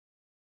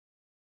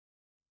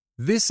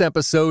This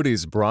episode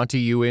is brought to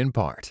you in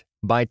part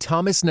by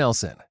Thomas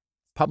Nelson,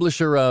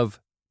 publisher of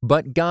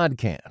But God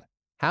Can: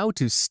 How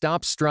to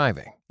Stop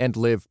Striving and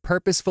Live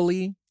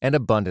Purposefully and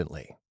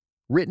Abundantly.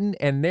 Written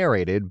and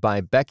narrated by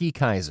Becky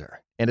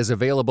Kaiser and is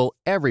available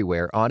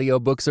everywhere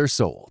audiobooks are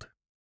sold.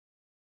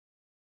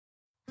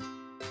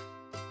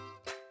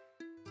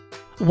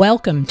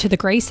 Welcome to the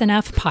Grace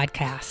Enough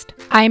podcast.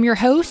 I am your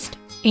host,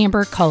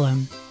 Amber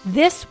Cullum.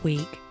 This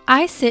week,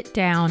 I sit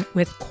down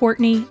with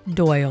Courtney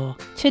Doyle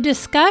to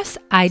discuss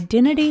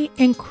identity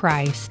in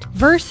Christ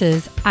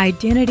versus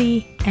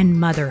identity and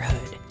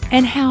motherhood,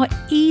 and how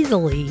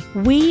easily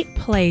we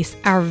place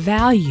our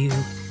value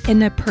in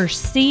the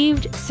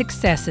perceived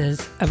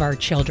successes of our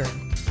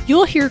children.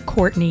 You'll hear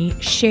Courtney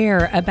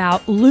share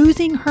about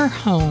losing her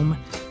home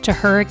to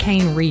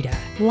Hurricane Rita,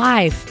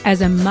 life as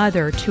a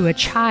mother to a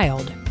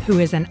child who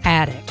is an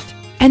addict,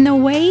 and the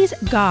ways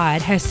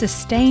God has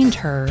sustained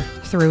her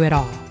through it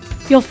all.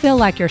 You'll feel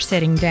like you're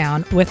sitting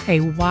down with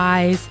a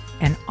wise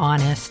and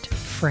honest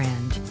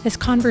friend. This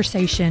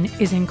conversation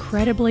is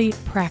incredibly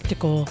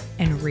practical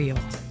and real.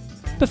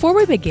 Before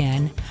we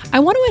begin, I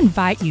want to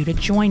invite you to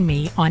join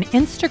me on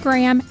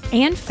Instagram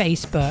and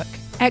Facebook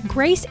at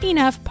Grace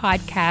Enough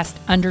Podcast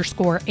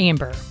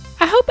 _Amber.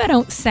 I hope I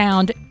don't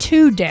sound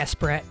too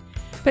desperate,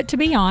 but to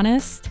be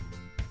honest,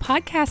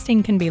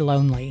 podcasting can be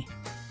lonely.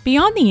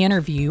 Beyond the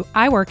interview,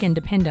 I work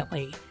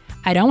independently.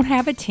 I don't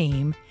have a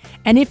team,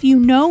 and if you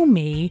know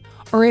me,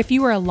 or if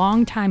you are a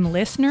longtime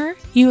listener,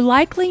 you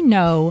likely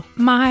know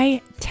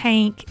my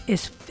tank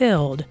is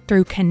filled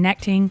through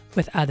connecting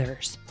with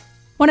others.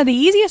 One of the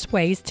easiest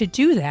ways to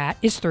do that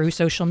is through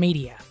social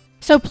media.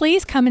 So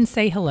please come and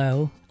say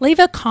hello, leave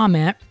a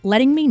comment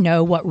letting me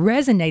know what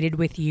resonated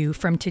with you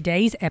from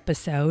today's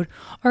episode,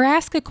 or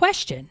ask a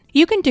question.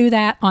 You can do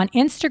that on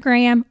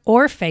Instagram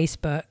or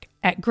Facebook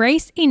at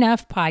Grace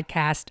Enough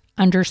Podcast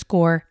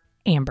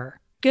 _Amber.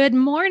 Good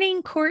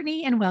morning,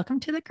 Courtney, and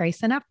welcome to the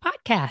Grace Enough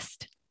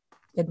Podcast.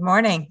 Good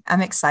morning.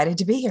 I'm excited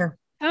to be here.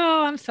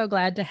 Oh, I'm so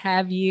glad to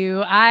have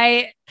you.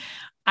 I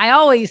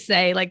always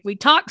say, like, we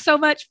talk so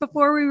much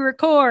before we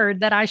record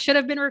that I should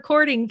have been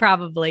recording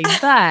probably.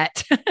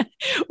 But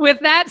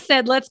with that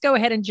said, let's go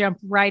ahead and jump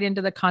right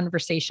into the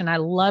conversation. I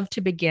love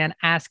to begin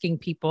asking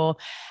people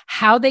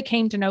how they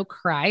came to know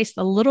Christ,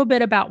 a little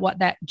bit about what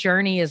that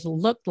journey has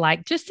looked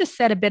like, just to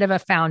set a bit of a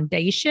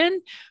foundation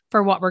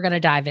for what we're going to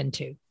dive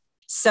into.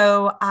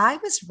 So I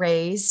was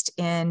raised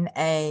in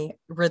a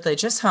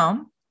religious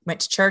home.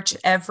 Went to church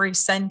every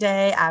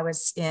Sunday. I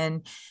was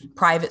in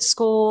private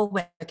school,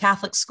 went to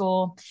Catholic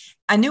school.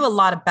 I knew a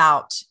lot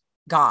about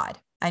God.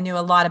 I knew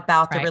a lot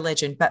about the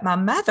religion, but my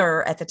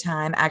mother at the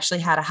time actually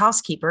had a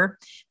housekeeper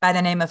by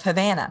the name of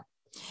Havana.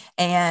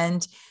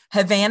 And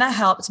Havana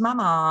helped my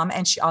mom,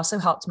 and she also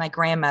helped my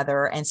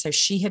grandmother. And so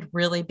she had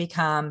really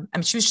become,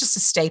 she was just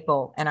a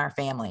staple in our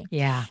family.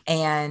 Yeah.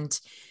 And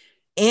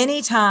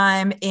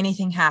anytime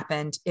anything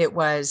happened, it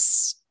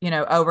was,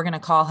 we're going to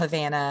call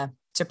Havana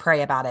to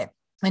pray about it.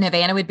 When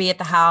Havana would be at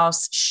the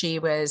house, she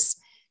was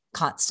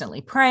constantly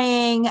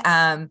praying.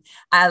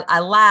 I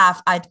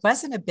laugh. I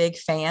wasn't a big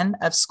fan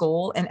of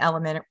school in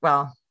elementary.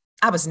 Well,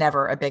 I was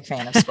never a big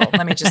fan of school.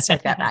 Let me just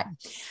take that back.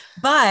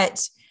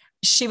 But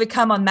she would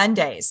come on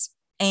Mondays.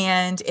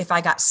 And if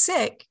I got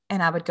sick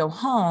and I would go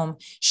home,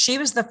 she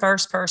was the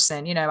first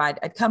person,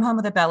 I'd come home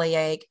with a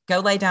bellyache, go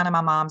lay down in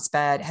my mom's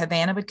bed.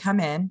 Havana would come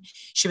in.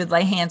 She would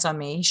lay hands on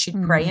me.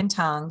 She'd pray in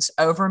tongues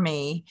over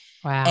me.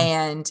 Wow.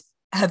 And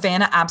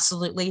Havana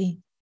absolutely,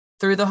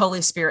 through the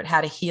Holy Spirit,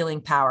 had a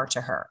healing power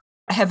to her.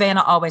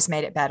 Havana always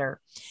made it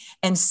better.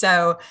 And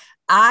so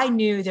I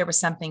knew there was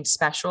something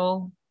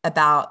special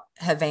about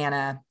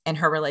Havana and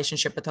her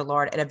relationship with the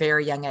Lord at a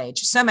very young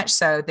age. So much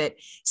so that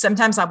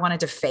sometimes I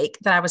wanted to fake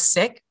that I was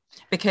sick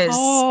because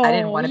I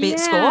didn't want to be at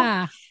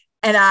school.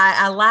 And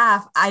I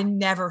laugh. I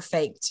never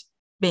faked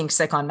being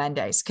sick on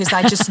Mondays because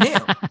I just knew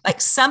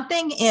like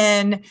something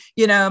in,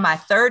 my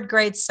third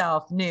grade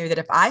self knew that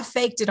if I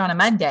faked it on a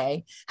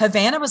Monday,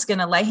 Havana was going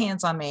to lay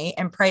hands on me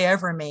and pray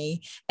over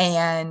me.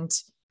 And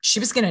she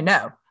was going to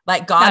know,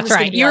 like God. That's was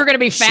right. You were going to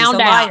be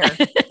found out.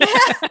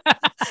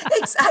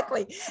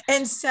 Exactly.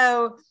 And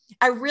so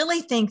I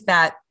really think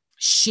that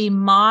she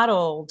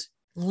modeled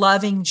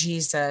loving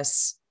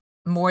Jesus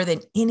more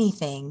than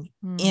anything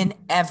in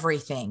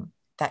everything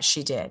that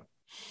she did.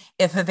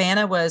 If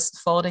Havana was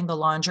folding the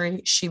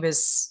laundry, she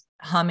was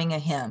humming a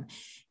hymn.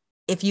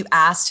 If you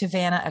asked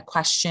Havana a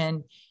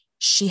question,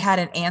 she had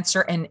an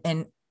answer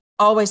and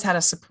always had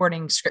a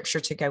supporting scripture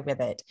to go with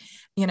it.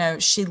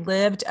 She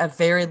lived a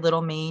very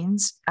little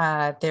means.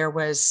 There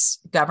was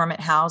government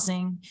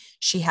housing.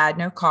 She had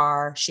no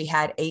car. She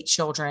had 8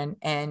 children,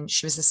 and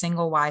she was a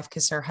single wife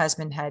because her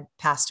husband had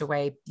passed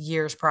away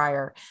years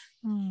prior.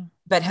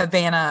 But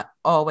Havana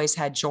always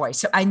had joy.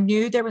 So I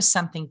knew there was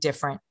something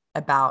different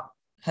about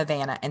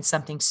Havana and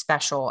something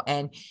special.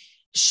 And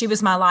she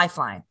was my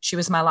lifeline. She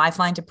was my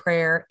lifeline to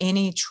prayer.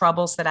 Any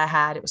troubles that I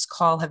had, it was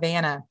call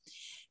Havana.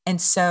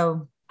 And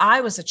so I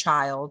was a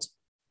child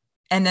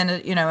and then,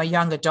 a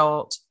young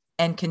adult,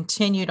 and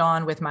continued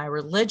on with my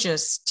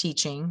religious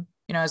teaching.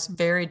 I was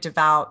very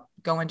devout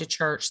going to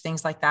church,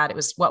 things like that. It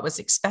was what was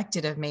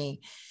expected of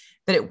me.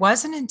 But it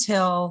wasn't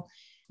until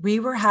we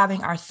were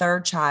having our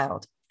third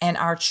child and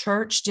our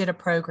church did a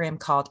program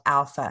called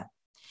Alpha.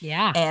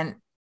 Yeah. And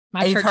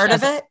My you've church heard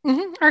does of it?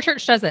 Mm-hmm. Our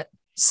church does it.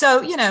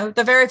 So,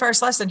 the very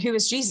first lesson, who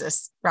is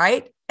Jesus,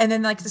 right? And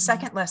then like the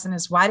second lesson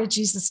is, why did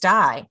Jesus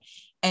die?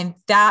 And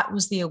that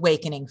was the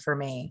awakening for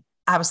me.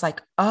 I was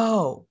like,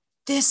 oh,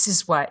 this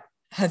is what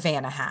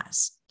Havana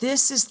has.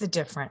 This is the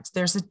difference.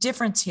 There's a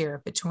difference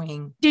here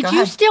between. Did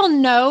you still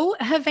know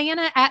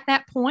Havana at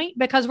that point?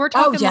 Because we're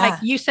talking like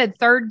you said,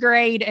 third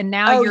grade, and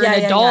now you're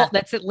an adult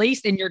that's at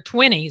least in your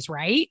 20s,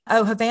 right?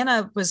 Oh,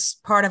 Havana was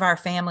part of our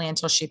family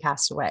until she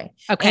passed away.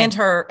 Okay. And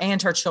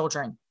her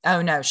children.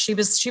 Oh no, she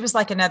was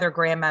like another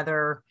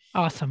grandmother.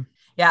 Awesome.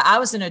 Yeah. I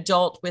was an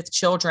adult with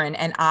children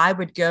and I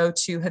would go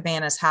to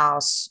Havana's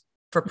house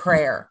for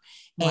prayer.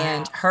 Wow.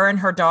 And her and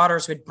her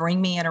daughters would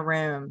bring me in a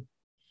room.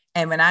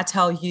 And when I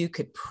tell you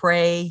could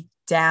pray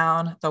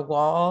down the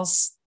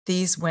walls,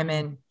 these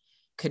women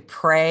could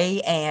pray.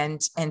 And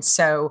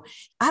so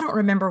I don't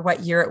remember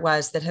what year it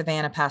was that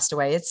Havana passed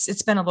away.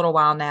 It's been a little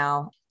while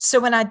now. So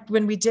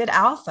when we did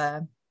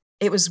Alpha,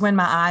 it was when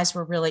my eyes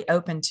were really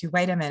open to,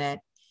 wait a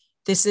minute,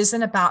 this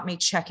isn't about me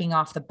checking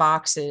off the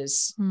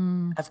boxes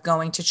of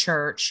going to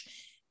church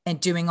and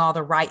doing all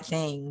the right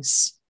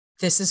things.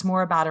 This is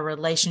more about a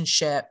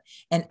relationship.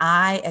 And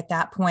I, at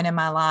that point in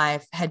my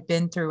life, had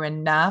been through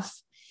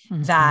enough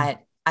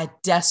that I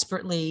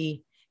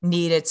desperately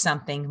needed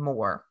something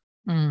more.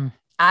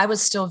 I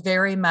was still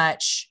very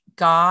much,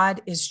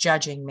 God is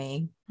judging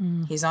me.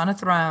 He's on a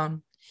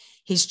throne.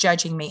 He's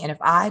judging me. And if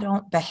I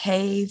don't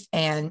behave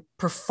and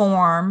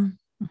perform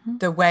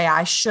the way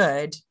I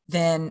should,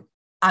 then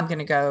I'm going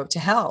to go to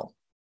hell.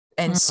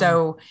 And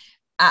so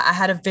I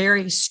had a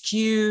very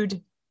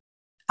skewed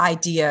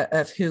idea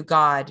of who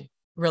God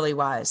really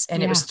was.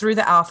 And it was through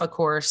the Alpha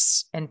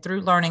course and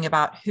through learning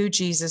about who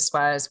Jesus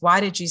was, why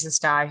did Jesus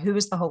die, who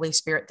is the Holy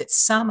Spirit, that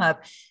some of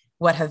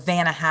what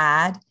Havana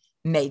had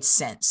made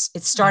sense.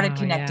 It started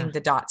connecting the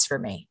dots for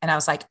me. And I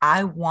was like,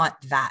 I want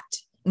that.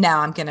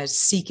 Now I'm going to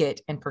seek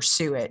it and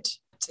pursue it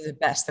to the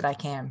best that I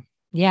can.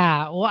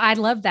 Yeah. Well, I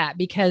love that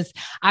because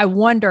I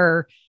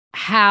wonder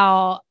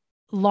how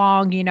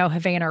long,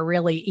 Havana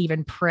really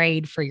even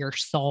prayed for your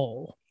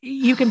soul.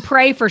 You can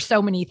pray for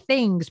so many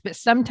things, but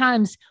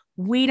sometimes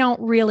we don't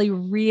really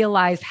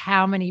realize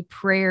how many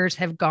prayers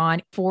have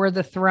gone for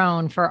the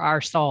throne for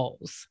our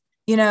souls.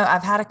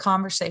 I've had a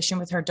conversation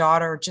with her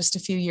daughter just a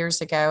few years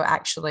ago,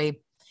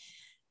 actually,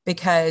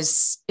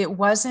 because it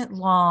wasn't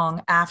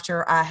long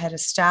after I had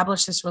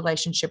established this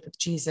relationship with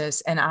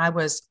Jesus and I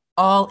was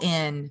all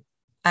in.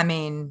 I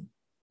mean,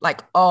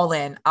 like all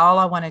in. All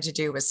I wanted to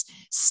do was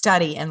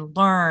study and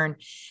learn.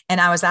 And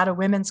I was at a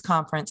women's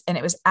conference, and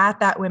it was at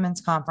that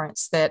women's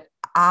conference that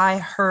I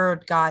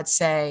heard God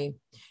say,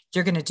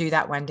 you're going to do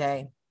that one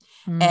day.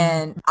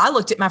 And I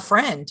looked at my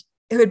friend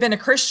who had been a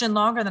Christian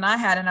longer than I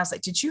had. And I was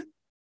like, did you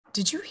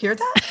hear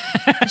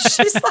that?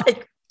 She's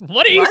like,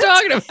 what are you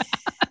talking about?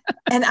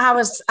 And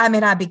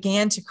I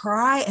began to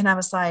cry and I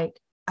was like,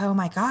 oh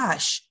my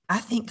gosh, I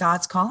think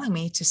God's calling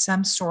me to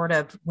some sort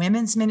of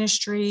women's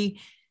ministry.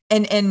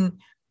 And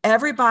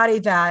everybody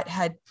that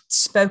had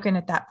spoken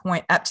at that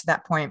point, up to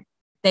that point,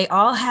 they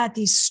all had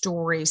these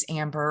stories,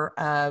 Amber,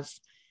 of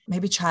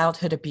maybe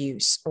childhood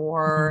abuse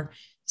or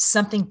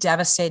something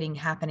devastating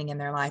happening in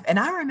their life. And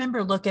I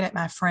remember looking at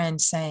my friend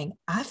saying,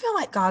 I feel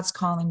like God's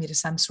calling me to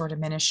some sort of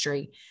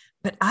ministry,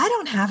 but I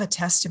don't have a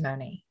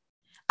testimony.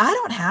 I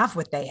don't have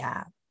what they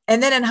have.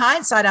 And then in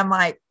hindsight, I'm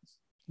like,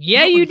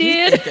 yeah, you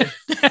did.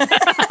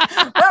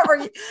 What were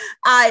you?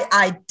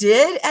 I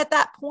did at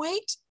that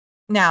point.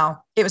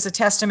 Now, it was a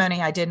testimony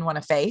I didn't want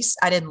to face.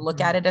 I didn't look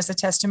at it as a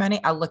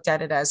testimony. I looked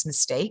at it as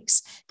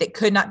mistakes that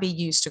could not be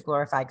used to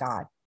glorify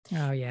God.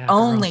 Oh, yeah.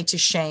 Only to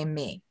shame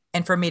me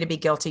and for me to be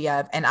guilty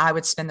of. And I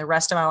would spend the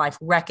rest of my life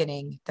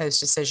reckoning those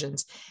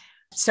decisions.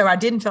 So I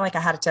didn't feel like I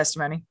had a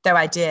testimony, though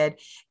I did.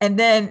 And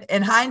then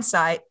in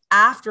hindsight,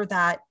 after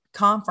that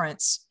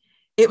conference,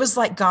 it was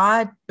like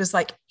God was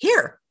like,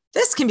 here,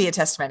 this can be a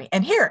testimony.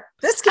 And here,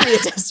 this can be a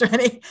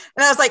testimony.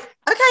 And I was like,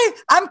 okay,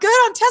 I'm good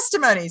on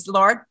testimonies,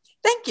 Lord.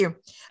 Thank you.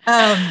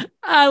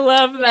 I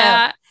love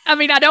that. I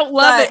mean, I don't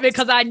love it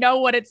because I know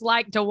what it's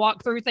like to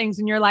walk through things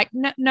and you're like,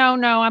 no,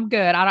 I'm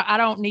good. I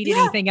don't need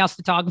anything else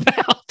to talk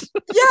about.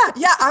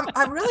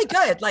 I'm really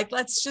good. Like,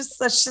 let's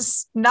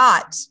just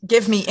not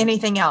give me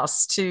anything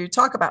else to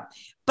talk about.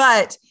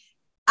 But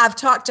I've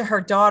talked to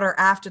her daughter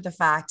after the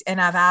fact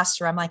and I've asked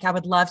her, I'm like, I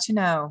would love to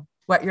know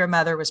what your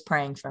mother was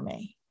praying for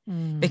me,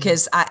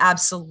 because I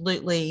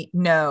absolutely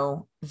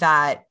know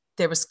that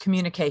there was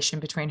communication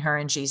between her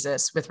and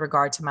Jesus with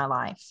regard to my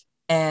life.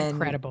 And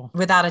incredible.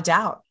 Without a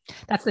doubt.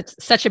 That's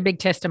such a big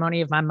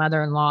testimony of my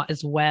mother-in-law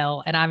as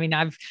well. And I mean,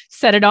 I've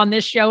said it on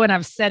this show and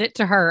I've said it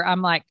to her.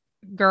 I'm like,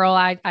 girl,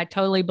 I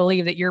totally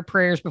believe that your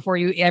prayers before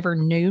you ever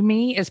knew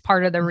me is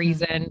part of the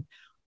reason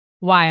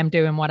why I'm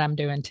doing what I'm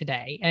doing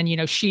today.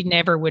 And, she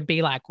never would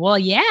be like, well,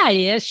 yeah,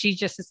 it is. She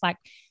just is like,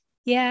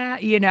 Yeah.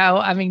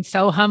 I mean,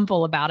 so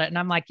humble about it. And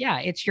I'm like, yeah,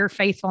 it's your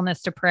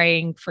faithfulness to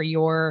praying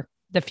for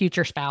the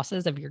future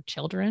spouses of your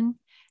children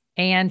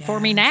and for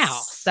me now.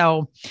 Yes.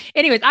 So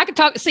anyways,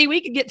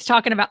 we could get to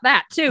talking about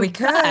that too. We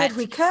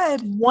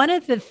could. One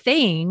of the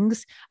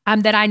things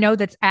that I know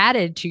that's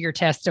added to your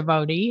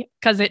testimony,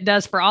 because it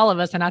does for all of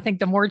us. And I think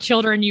the more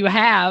children you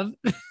have,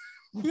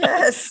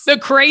 yes, the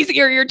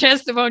crazier your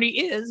testimony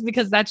is,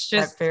 because that's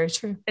very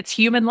true. It's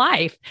human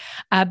life.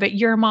 But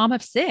you're a mom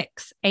of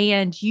 6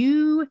 and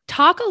you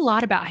talk a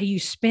lot about how you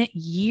spent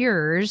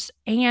years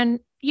and,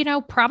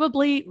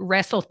 probably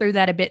wrestle through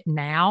that a bit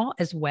now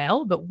as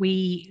well. But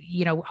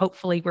we,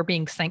 hopefully we're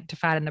being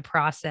sanctified in the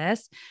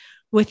process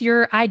with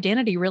your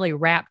identity really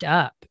wrapped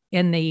up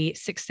in the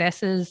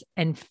successes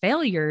and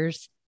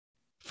failures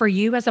for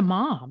you as a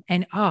mom.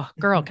 And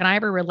girl, can I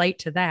ever relate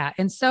to that?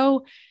 And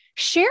so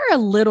share a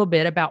little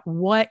bit about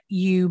what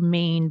you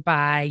mean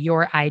by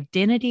your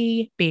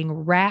identity being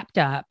wrapped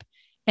up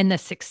in the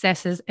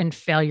successes and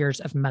failures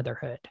of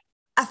motherhood.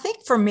 I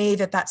think for me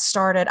that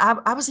started,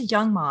 I was a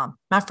young mom.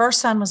 My first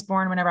son was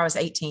born whenever I was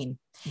 18.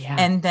 Yeah.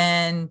 And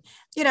then,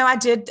 I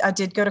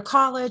did go to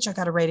college. I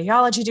got a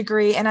radiology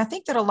degree. And I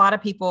think that a lot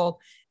of people,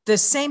 the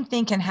same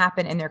thing can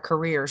happen in their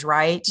careers,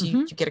 right? Mm-hmm.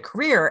 You get a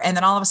career and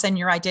then all of a sudden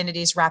your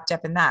identity is wrapped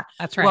up in that.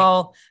 That's right.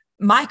 Well,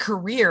 my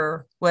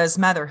career was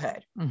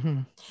motherhood.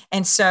 Mm-hmm.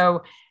 And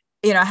so,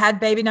 I had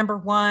baby number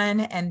 1,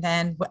 and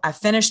then I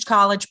finished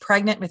college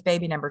pregnant with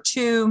baby number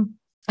 2.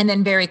 And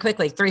then very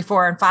quickly, 3,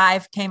 4, and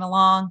 5 came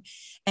along.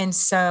 And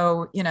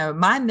so,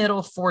 my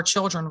middle 4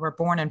 children were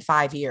born in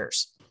 5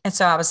 years. And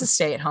so I was a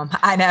stay-at-home.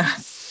 I know.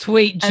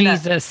 Sweet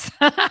Jesus.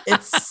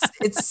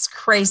 It's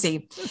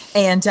crazy.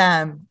 And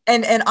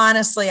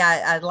honestly,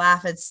 I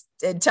laugh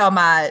until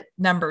my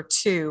number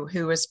 2,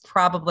 who was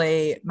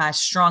probably my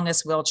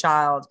strongest willed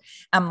child.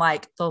 I'm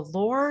like, the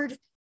Lord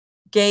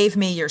gave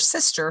me your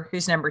sister,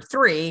 who's number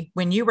 3,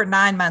 when you were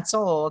 9 months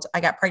old.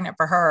 I got pregnant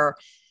for her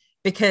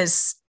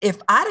because if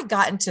I'd have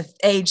gotten to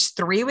age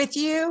 3 with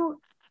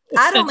you,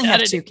 I'd only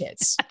have 2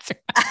 kids.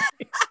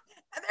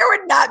 There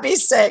would not be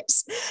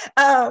 6.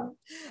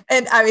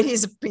 And I mean,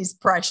 he's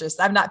precious.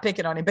 I'm not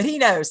picking on him, but he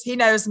knows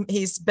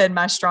he's been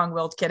my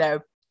strong-willed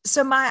kiddo.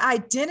 So my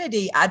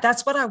identity,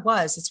 that's what I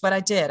was. It's what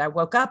I did. I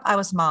woke up, I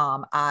was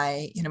mom.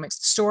 I, went to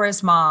the store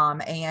as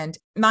mom. And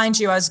mind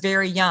you, I was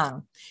very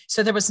young.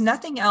 So there was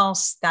nothing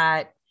else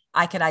that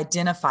I could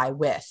identify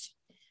with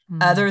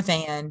other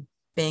than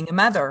being a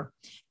mother.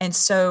 And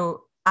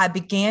so I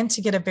began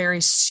to get a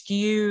very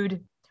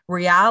skewed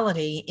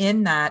reality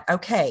in that,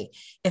 okay,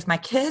 if my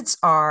kids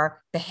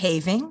are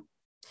behaving,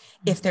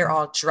 if they're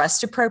all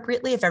dressed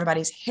appropriately, if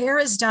everybody's hair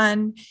is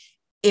done,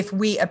 if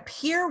we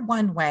appear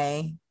one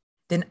way,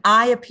 then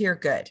I appear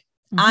good.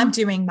 Mm-hmm. I'm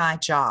doing my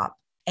job.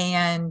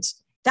 And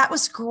that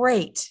was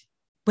great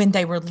when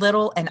they were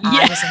little and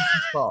I was in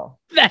control.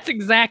 That's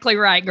exactly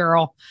right,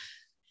 girl.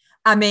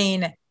 I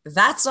mean,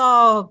 that's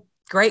all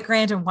great,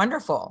 grand, and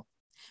wonderful.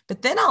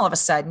 But then all of a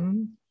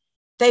sudden,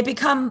 they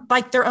become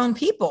like their own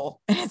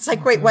people. And it's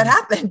like, wait, what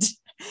happened?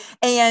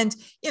 And,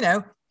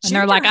 and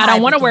they're like, I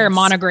don't want to wear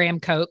monogram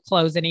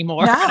clothes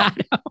anymore.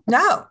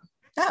 No,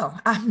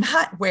 I'm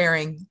not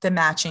wearing the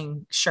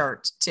matching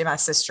shirt to my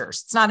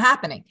sisters. It's not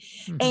happening.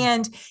 Mm-hmm.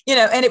 And,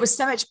 and it was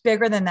so much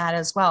bigger than that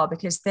as well,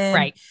 because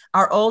then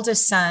our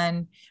oldest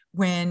son,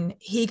 when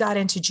he got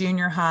into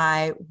junior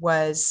high, it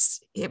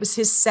was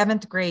his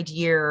 7th grade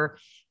year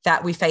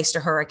that we faced a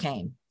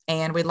hurricane.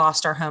 And we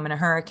lost our home in a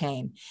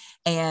hurricane.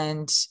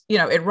 And,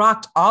 it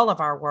rocked all of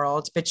our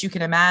worlds, but you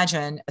can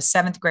imagine a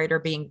 7th grader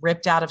being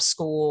ripped out of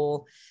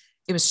school.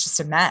 It was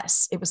just a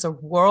mess. It was a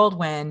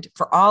whirlwind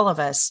for all of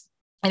us.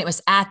 And it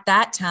was at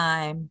that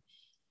time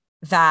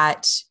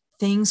that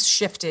things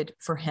shifted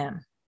for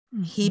him.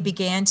 Mm-hmm. He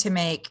began to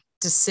make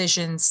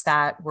decisions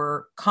that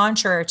were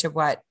contrary to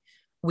what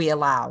we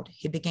allowed.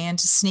 He began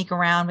to sneak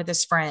around with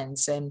his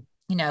friends. And,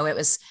 it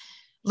was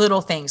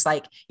little things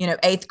like,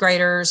 8th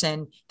graders,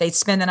 and they'd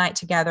spend the night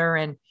together.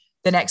 And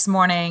the next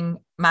morning,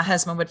 my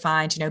husband would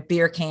find,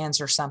 beer cans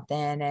or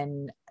something,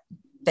 and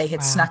they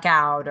had snuck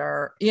out,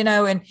 or,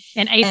 and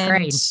in 8th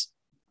grade.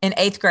 In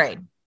 8th grade,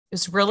 it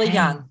was really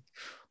young.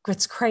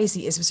 What's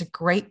crazy is it was a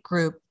great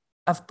group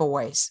of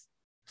boys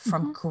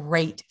from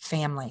great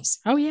families.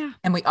 Oh yeah.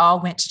 And we all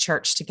went to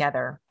church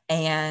together,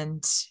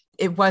 and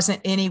it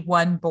wasn't any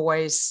one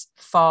boy's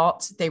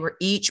fault. They were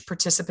each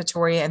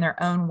participatory in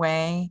their own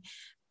way.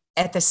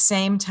 At the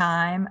same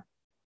time,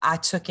 I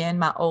took in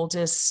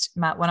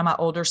one of my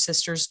older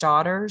sister's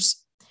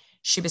daughters.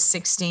 She was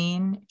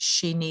 16.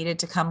 She needed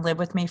to come live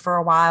with me for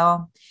a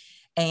while.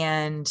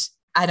 And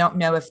I don't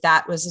know if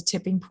that was a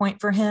tipping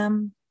point for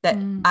him, that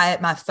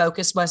my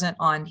focus wasn't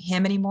on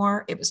him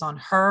anymore. It was on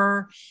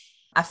her.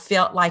 I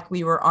felt like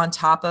we were on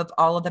top of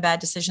all of the bad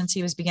decisions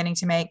he was beginning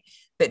to make.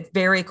 But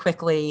very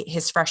quickly,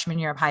 his freshman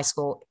year of high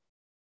school,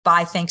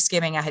 by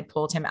Thanksgiving, I had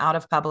pulled him out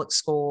of public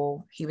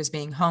school. He was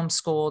being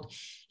homeschooled.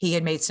 He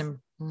had made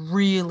some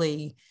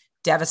really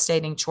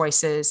devastating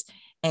choices.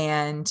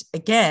 And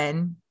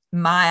again,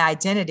 my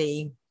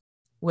identity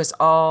was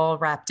all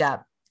wrapped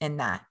up in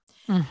that.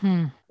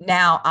 Mm-hmm.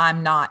 now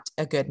I'm not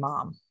a good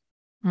mom.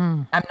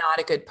 I'm not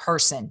a good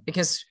person,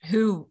 because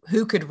who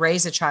could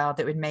raise a child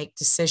that would make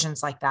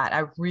decisions like that?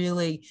 I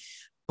really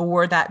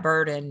bore that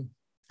burden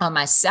on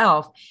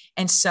myself.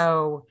 And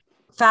so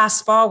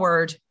fast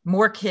forward,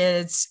 more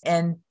kids,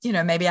 and,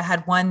 maybe I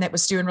had one that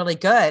was doing really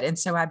good. And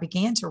so I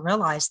began to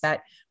realize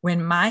that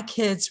when my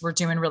kids were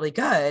doing really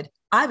good,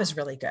 I was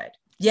really good.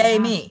 Yay,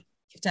 me.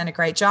 You've done a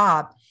great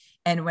job.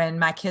 And when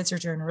my kids are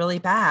doing really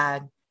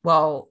bad,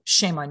 well,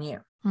 shame on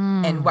you.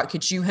 And what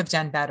could you have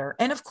done better?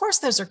 And of course,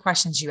 those are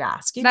questions you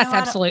ask. That's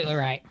absolutely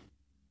right.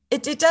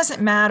 It doesn't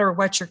matter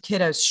what your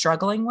kiddo's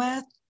struggling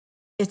with.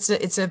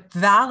 It's a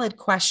valid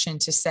question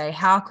to say,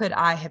 how could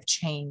I have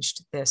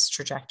changed this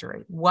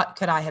trajectory? What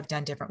could I have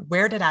done different?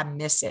 Where did I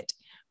miss it?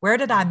 Where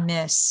did I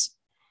miss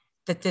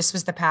that this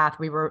was the path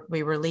we were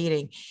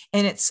leading?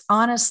 And it's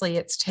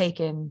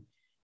taken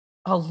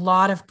a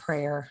lot of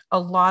prayer,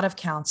 a lot of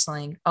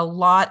counseling, a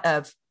lot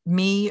of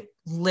me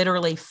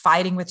literally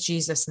fighting with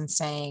Jesus and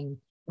saying,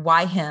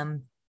 why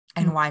him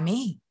and why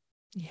me?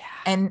 Yeah.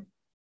 And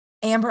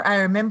Amber,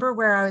 I remember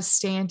where I was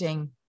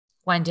standing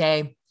one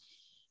day,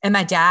 and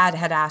my dad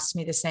had asked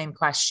me the same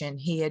question.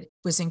 He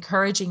was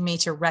encouraging me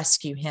to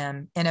rescue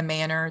him in a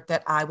manner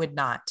that I would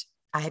not.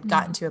 I had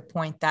gotten to a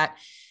point that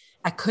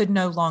I could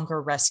no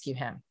longer rescue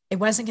him. It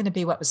wasn't going to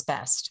be what was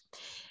best.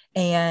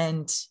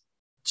 And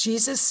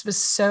Jesus was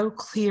so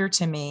clear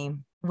to me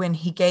when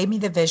he gave me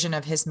the vision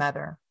of his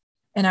mother.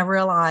 And I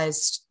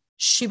realized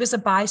she was a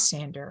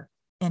bystander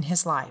in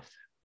his life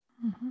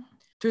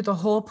through the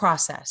whole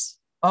process,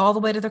 all the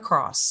way to the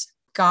cross.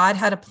 God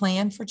had a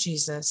plan for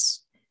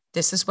Jesus.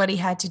 This is what he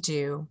had to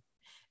do.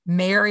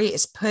 Mary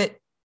is put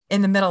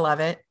in the middle of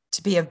it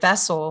to be a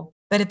vessel,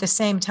 but at the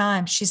same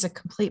time, she's a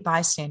complete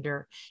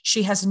bystander.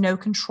 She has no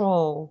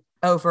control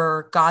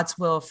over God's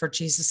will for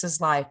Jesus's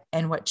life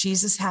and what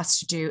Jesus has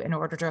to do in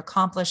order to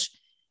accomplish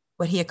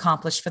what he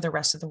accomplished for the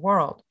rest of the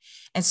world.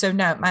 And so,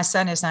 no, my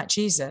son is not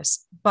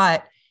Jesus,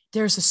 but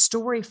there's a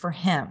story for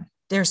him.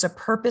 There's a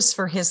purpose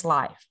for his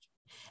life.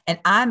 And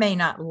I may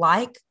not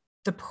like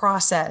the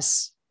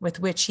process with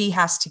which he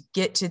has to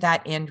get to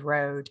that end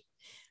road,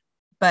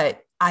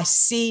 but I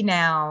see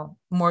now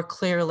more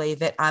clearly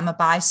that I'm a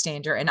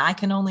bystander and I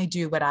can only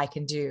do what I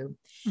can do.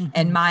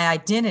 And my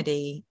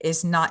identity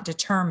is not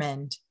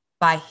determined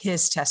by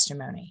his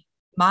testimony.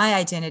 My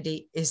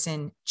identity is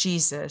in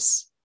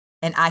Jesus,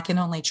 and I can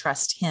only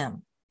trust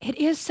him. It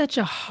is such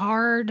a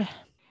hard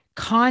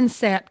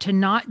concept to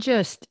not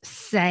just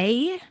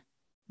say,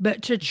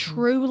 but to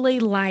truly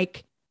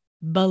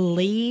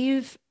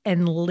believe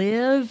and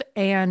live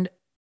and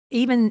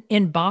even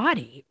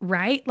embody,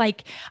 right?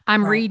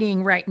 I'm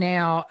reading right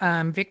now,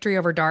 Victory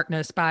Over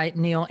Darkness by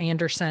Neil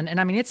Anderson. And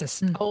I mean,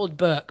 it's an old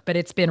book, but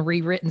it's been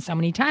rewritten so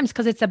many times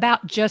because it's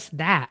about just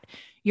that.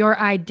 Your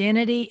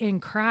identity in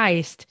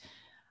Christ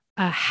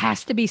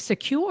has to be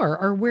secure,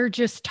 or we're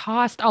just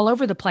tossed all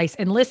over the place.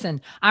 And listen,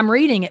 I'm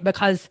reading it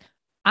because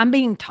I'm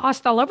being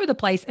tossed all over the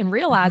place and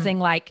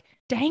realizing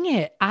dang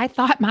it, I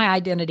thought my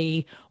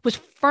identity was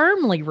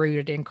firmly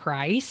rooted in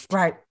Christ.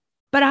 Right.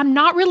 But I'm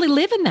not really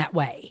living that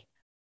way.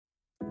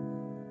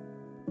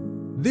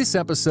 This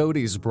episode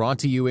is brought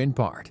to you in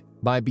part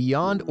by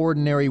Beyond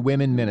Ordinary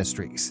Women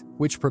Ministries,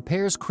 which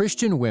prepares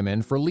Christian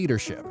women for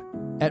leadership.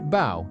 At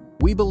BOW,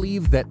 we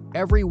believe that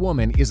every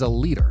woman is a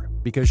leader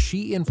because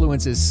she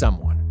influences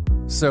someone.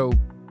 So,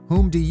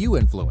 whom do you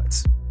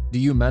influence? Do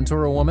you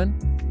mentor a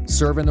woman?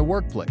 Serve in the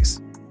workplace?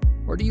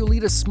 Or do you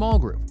lead a small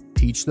group,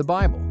 teach the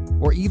Bible,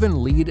 or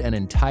even lead an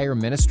entire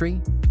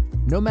ministry?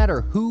 No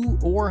matter who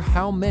or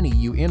how many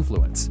you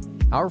influence,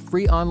 our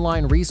free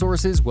online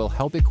resources will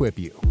help equip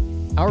you.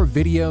 Our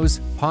videos,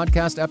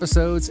 podcast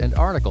episodes, and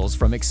articles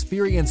from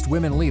experienced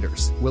women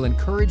leaders will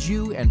encourage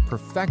you and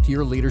perfect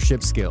your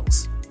leadership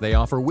skills. They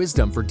offer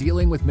wisdom for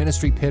dealing with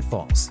ministry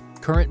pitfalls,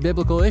 current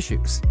biblical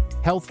issues,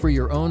 health for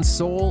your own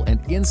soul, and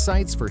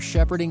insights for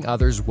shepherding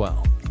others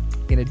well.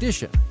 In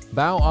addition,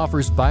 BOW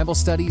offers Bible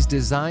studies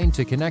designed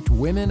to connect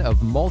women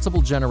of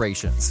multiple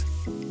generations.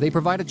 They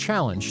provide a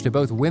challenge to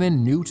both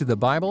women new to the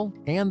Bible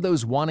and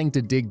those wanting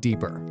to dig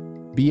deeper.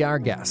 Be our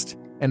guest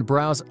and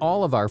browse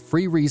all of our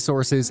free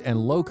resources and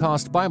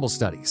low-cost Bible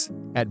studies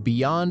at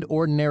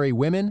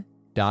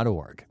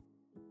beyondordinarywomen.org.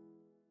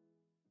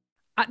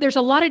 There's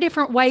a lot of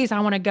different ways I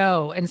want to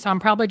go, and so I'm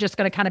probably just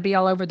going to kind of be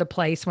all over the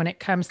place when it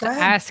comes to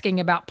asking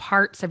about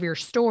parts of your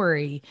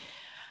story.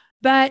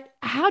 But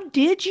how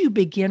did you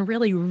begin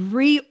really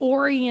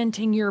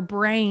reorienting your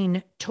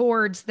brain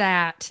towards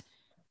that?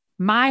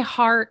 My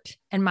heart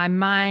and my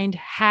mind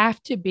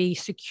have to be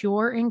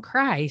secure in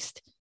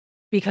Christ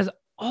because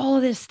all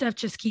of this stuff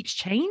just keeps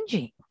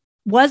changing.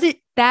 Was it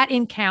that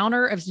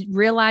encounter of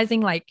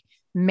realizing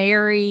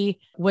Mary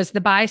was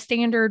the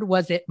bystander?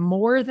 Was it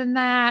more than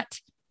that?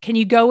 Can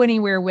you go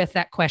anywhere with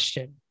that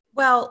question?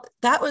 Well,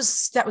 that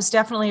was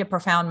definitely a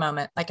profound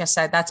moment. Like I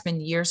said, that's been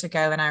years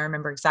ago, and I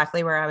remember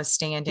exactly where I was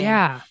standing.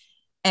 Yeah.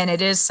 And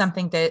it is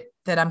something that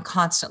I'm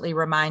constantly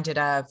reminded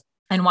of,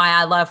 and why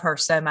I love her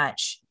so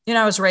much.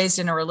 I was raised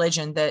in a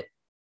religion that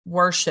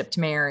worshiped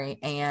Mary,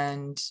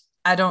 and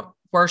I don't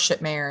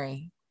worship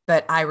Mary.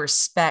 but I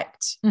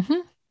respect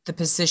Mm-hmm. the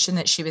position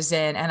that she was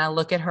in. And I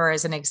look at her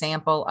as an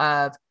example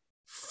of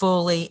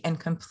fully and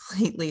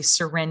completely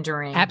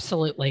surrendering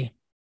Absolutely.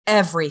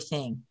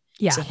 everything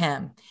Yeah. to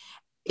him.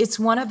 It's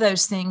one of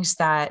those things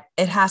that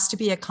it has to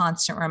be a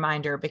constant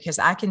reminder, because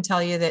I can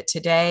tell you that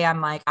today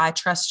I'm like, I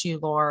trust you,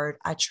 Lord.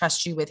 I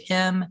trust you with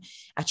him.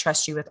 I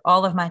trust you with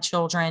all of my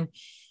children,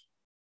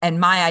 and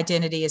my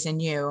identity is in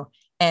you.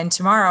 And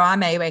tomorrow I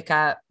may wake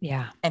up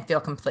and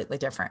feel completely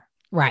different.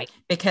 Right.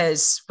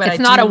 Because it's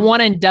not a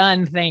one and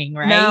done thing,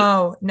 right?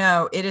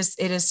 No, it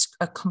is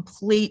a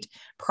complete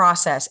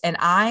process. And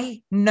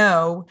I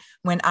know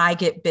when I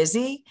get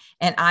busy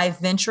and I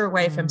venture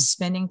away from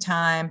spending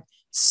time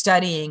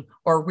studying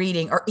or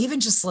reading, or even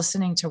just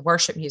listening to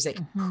worship music,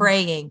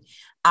 praying,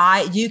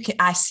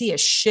 I see a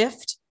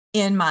shift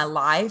in my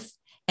life.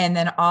 And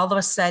then all of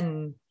a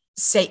sudden,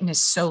 Satan is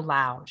so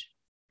loud.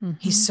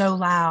 He's so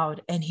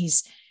loud. And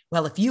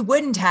well, if you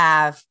wouldn't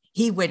have,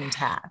 he wouldn't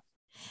have.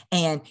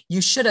 And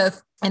you should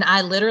have. And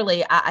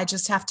I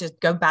just have to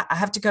go back. I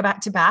have to go back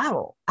to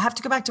battle. I have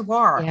to go back to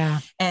war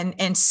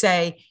and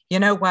say, you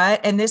know what?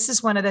 And this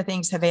is one of the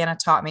things Havana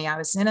taught me. I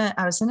was in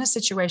a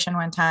situation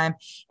one time,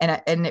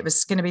 and it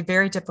was going to be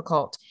very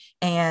difficult.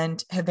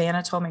 And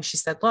Havana told me, she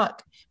said,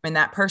 look, when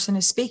that person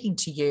is speaking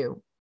to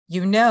you,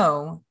 you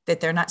know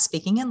that they're not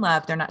speaking in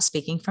love. They're not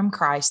speaking from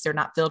Christ. They're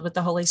not filled with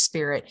the Holy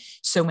Spirit.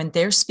 So when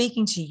they're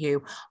speaking to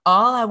you,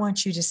 all I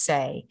want you to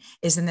say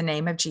is, in the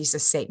name of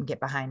Jesus, Satan, get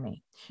behind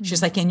me.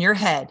 She's like, in your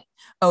head,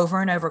 over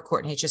and over,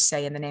 Courtney, just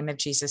say, in the name of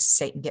Jesus,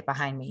 Satan, get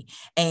behind me.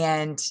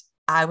 And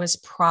I was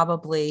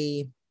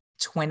probably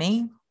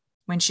 20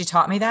 when she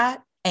taught me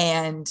that.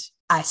 And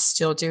I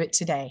still do it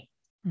today.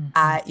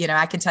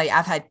 I can tell you,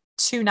 I've had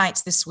 2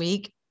 nights this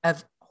week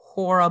of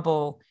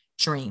horrible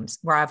dreams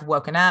where I've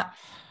woken up.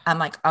 I'm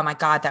like, oh my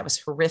God, that was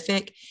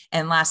horrific.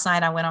 And last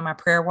night I went on my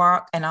prayer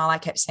walk, and all I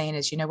kept saying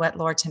is, you know what,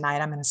 Lord,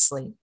 tonight I'm going to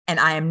sleep. And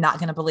I am not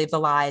going to believe the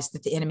lies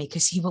that the enemy,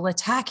 because he will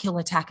attack. He'll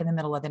attack in the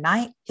middle of the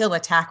night. He'll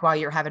attack while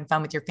you're having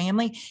fun with your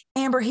family.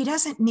 Amber, he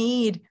doesn't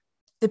need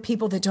the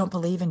people that don't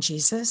believe in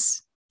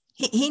Jesus.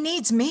 He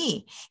needs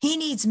me. He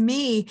needs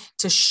me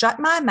to shut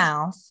my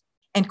mouth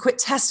and quit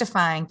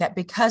testifying that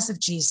because of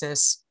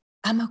Jesus,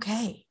 I'm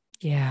okay.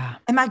 Yeah.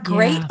 Am I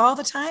great all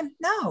the time?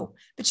 No.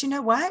 But you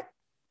know what?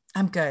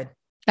 I'm good.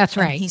 That's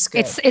right. And he's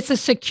good. It's a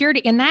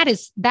security. And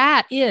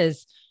that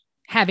is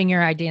having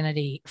your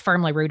identity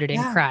firmly rooted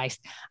in Christ.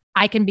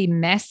 I can be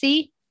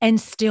messy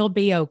and still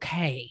be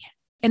okay.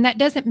 And that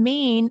doesn't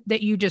mean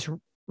that you just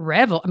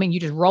revel. I mean, you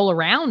just roll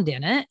around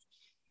in it.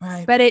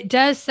 Right. But it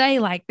does say,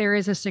 like, there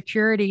is a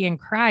security in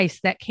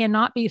Christ that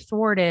cannot be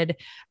thwarted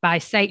by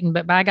Satan.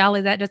 But by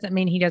golly, that doesn't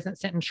mean he doesn't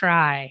sit and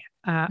try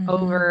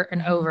over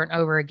and over and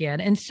over again.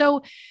 And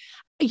so,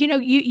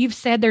 you've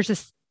said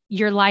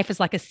your life is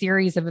like a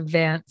series of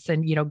events,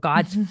 and,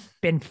 God's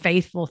been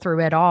faithful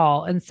through it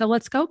all. And so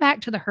let's go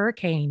back to the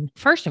hurricane.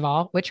 First of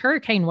all, which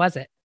hurricane was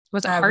it?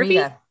 Was it Harvey?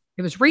 Rita.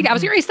 It was Rita. I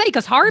was going to say,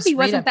 because Harvey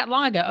wasn't that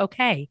long ago.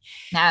 Okay.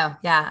 No.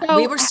 Yeah. So,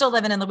 we were still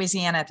living in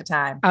Louisiana at the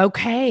time.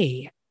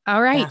 Okay.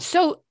 All right. Yeah.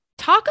 So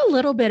talk a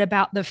little bit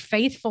about the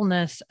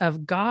faithfulness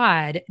of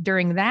God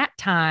during that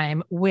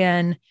time,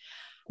 when,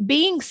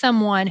 being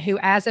someone who,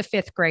 as a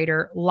 5th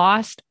grader,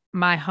 lost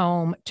my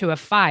home to a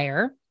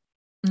fire,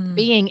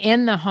 being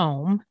in the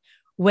home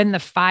when the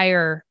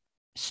fire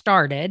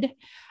started,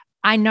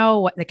 I know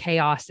what the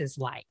chaos is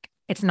like.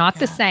 It's not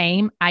the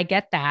same. I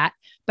get that.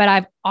 But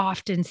I've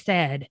often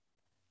said,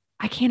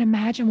 I can't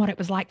imagine what it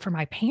was like for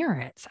my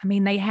parents. I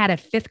mean, they had a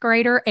 5th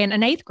grader and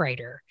an 8th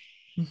grader.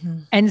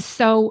 And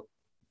so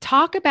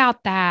talk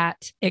about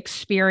that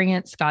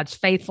experience, God's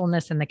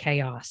faithfulness in the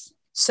chaos.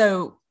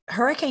 So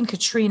Hurricane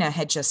Katrina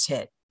had just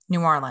hit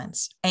New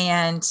Orleans.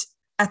 And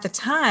at the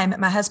time,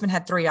 my husband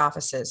had 3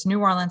 offices: New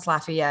Orleans,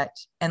 Lafayette,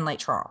 and Lake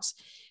Charles.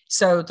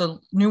 So the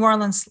New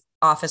Orleans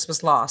office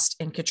was lost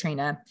in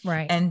Katrina.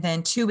 Right. And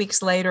then 2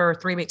 weeks later, or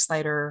 3 weeks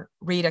later,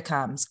 Rita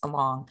comes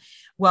along.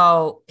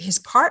 Well, his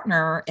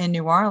partner in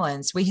New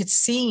Orleans, we had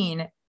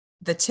seen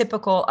the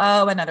typical,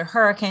 another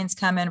hurricane's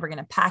coming. We're going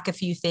to pack a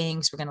few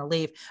things. We're going to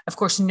leave. Of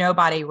course,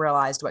 nobody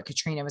realized what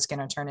Katrina was going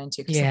to turn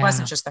into, because it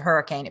wasn't just the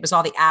hurricane. It was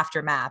all the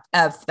aftermath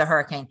of the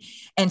hurricane.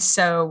 And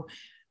so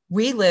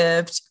we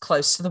lived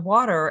close to the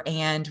water.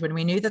 And when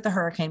we knew that the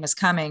hurricane was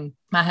coming,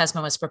 my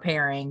husband was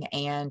preparing,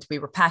 and we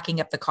were packing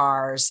up the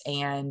cars,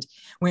 and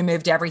we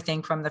moved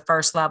everything from the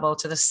 1st level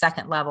to the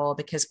 2nd level,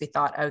 because we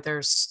thought,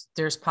 there's,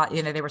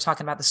 they were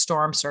talking about the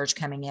storm surge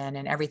coming in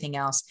and everything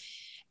else.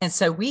 And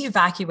so we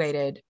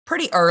evacuated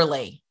pretty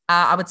early.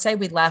 I would say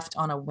we left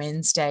on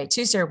a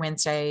Tuesday or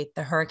Wednesday.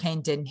 The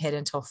hurricane didn't hit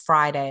until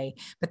Friday,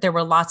 but there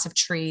were lots of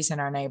trees in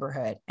our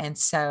neighborhood. And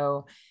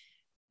so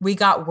we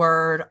got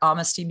word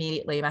almost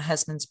immediately. My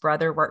husband's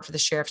brother worked for the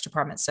sheriff's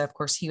department. So of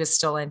course he was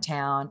still in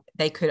town.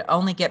 They could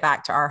only get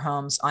back to our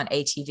homes on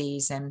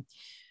ATVs. And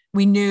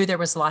we knew there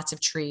was lots of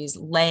trees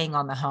laying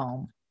on the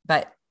home,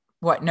 but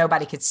what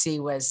nobody could see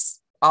was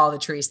all the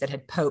trees that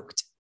had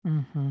poked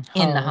in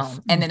the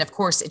home. And then of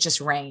course it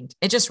just rained.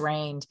 It just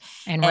rained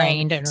and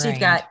rained. So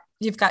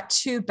you've got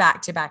 2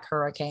 back-to-back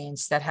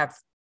hurricanes that have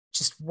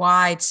just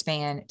wide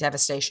span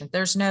devastation.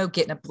 There's no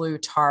getting a blue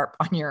tarp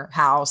on your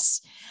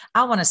house.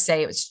 I want to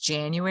say it was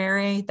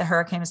January. The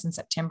hurricane was in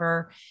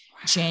September,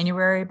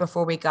 January,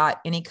 before we got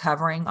any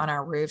covering on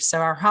our roof. So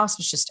our house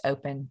was just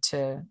open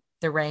to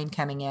the rain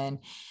coming in.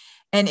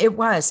 And it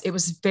was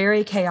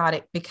very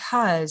chaotic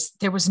because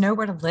there was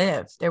nowhere to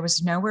live. There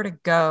was nowhere to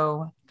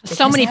go.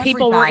 So many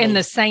people were in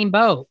the same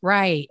boat,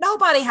 right?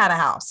 Nobody had a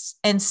house.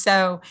 And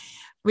so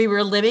we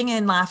were living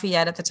in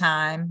Lafayette at the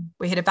time.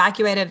 We had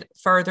evacuated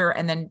further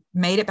and then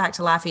made it back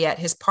to Lafayette.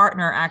 His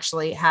partner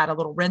actually had a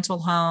little rental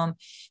home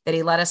that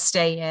he let us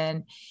stay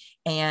in.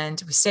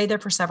 And we stayed there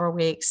for several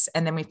weeks.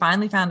 And then we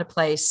finally found a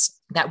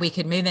place that we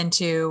could move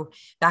into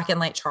back in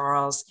Lake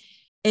Charles.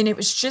 And it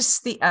was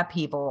just the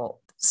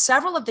upheaval.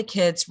 Several of the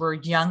kids were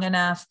young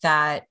enough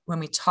that when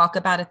we talk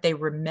about it, they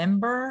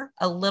remember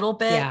a little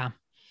bit. Yeah.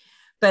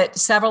 But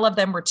several of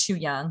them were too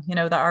young.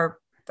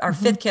 Our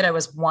fifth kiddo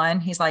was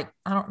 1. He's like,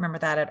 I don't remember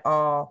that at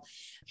all.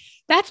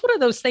 That's one of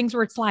those things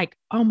where it's like,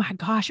 oh my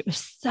gosh, it was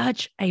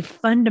such a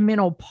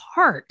fundamental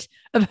part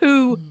of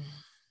who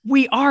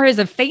we are as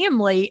a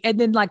family. And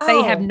then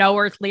they have no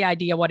earthly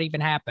idea what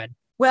even happened.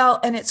 Well,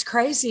 and it's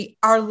crazy.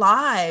 Our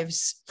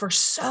lives for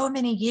so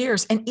many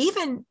years, and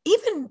even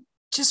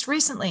just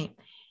recently,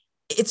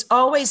 it's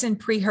always in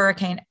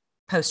pre-hurricane,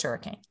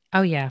 post-hurricane.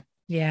 Oh yeah.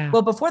 Yeah.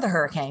 Well, before the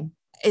hurricane,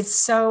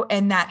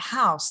 in that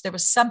house, there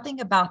was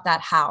something about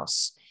that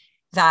house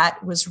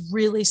that was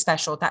really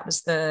special. That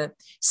was the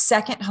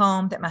second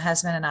home that my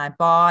husband and I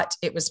bought.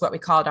 It was what we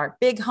called our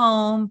big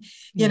home.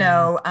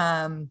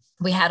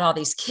 We had all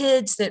these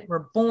kids that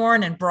were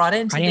born and brought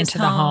into this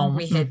home. The home.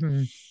 We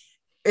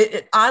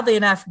had, oddly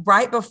enough,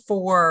 right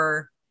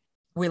before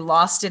we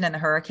lost it in the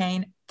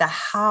hurricane, the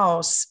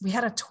house, we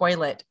had a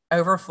toilet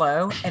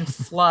overflow and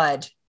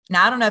flood.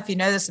 Now, I don't know if you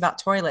know this about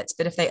toilets,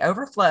 but if they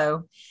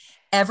overflow,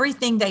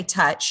 everything they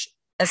touch,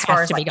 as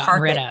far as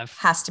carpet,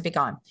 has to be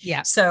gone.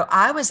 Yeah. So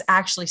I was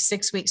actually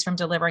 6 weeks from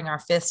delivering our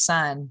 5th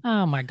son.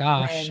 Oh my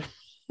gosh.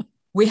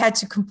 We had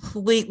to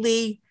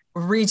completely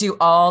redo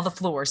all the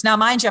floors. Now,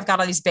 mind you, I've got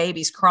all these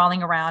babies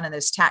crawling around in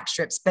those tack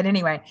strips. But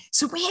anyway,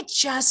 so we had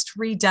just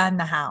redone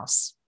the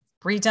house,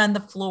 redone the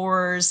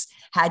floors,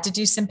 had to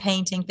do some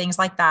painting, things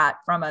like that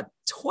from a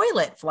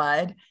toilet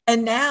flood.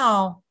 And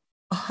now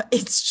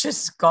it's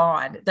just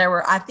gone. There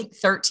were, I think,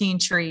 13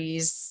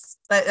 trees.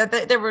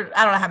 There were,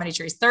 I don't know how many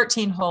trees,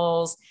 13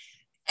 holes,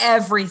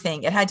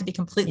 everything. It had to be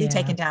completely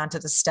taken down to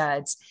the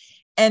studs.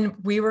 And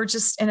we were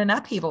just in an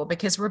upheaval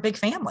because we're a big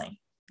family.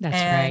 That's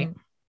right.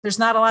 There's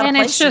not a lot of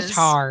places. And it's just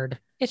hard.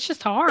 It's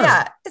just hard.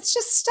 Yeah. It's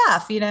just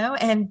stuff,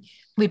 and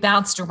we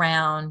bounced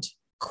around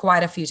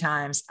quite a few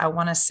times. I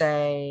want to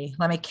say,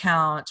 let me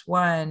count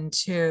 1,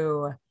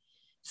 2,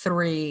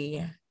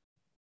 3,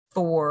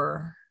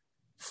 4,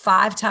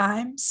 5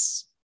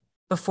 times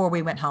before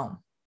we went home.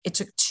 It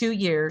took 2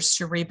 years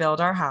to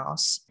rebuild our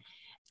house.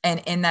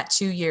 And in that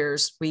 2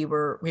 years, we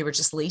were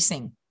just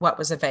leasing what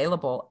was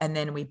available. And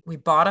then we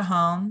bought a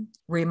home,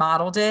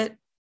 remodeled it.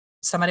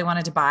 Somebody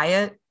wanted to buy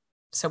it.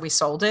 So we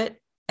sold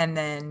it and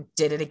then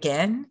did it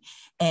again.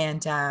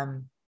 And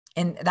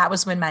that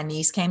was when my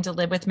niece came to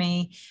live with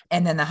me.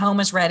 And then the home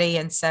was ready.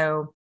 And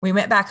so we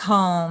went back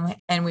home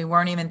and we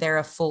weren't even there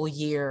a full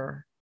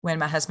year when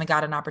my husband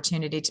got an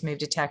opportunity to move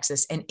to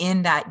Texas. And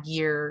in that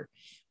year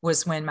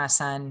was when my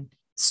son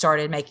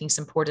started making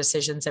some poor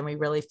decisions. And we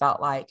really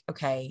felt like,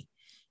 okay,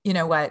 you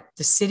know what?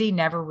 The city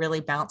never really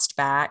bounced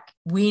back.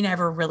 We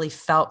never really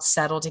felt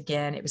settled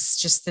again. It was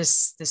just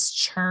this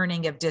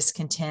churning of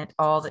discontent,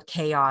 all the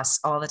chaos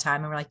all the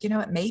time. And we're like, you know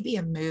what? Maybe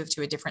a move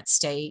to a different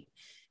state,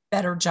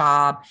 better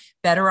job,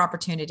 better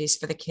opportunities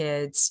for the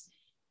kids,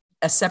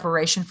 a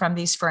separation from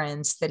these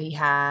friends that he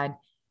had.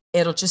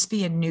 It'll just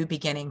be a new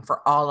beginning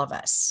for all of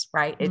us,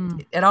 right?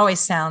 It always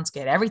sounds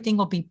good. Everything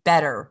will be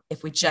better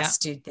if we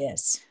just do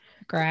this.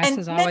 Grass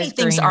is always many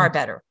things greener. are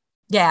better.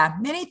 Yeah,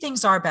 many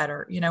things are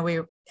better.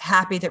 We're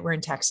happy that we're in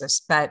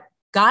Texas, but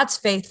God's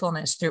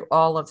faithfulness through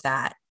all of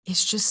that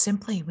is just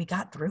simply, we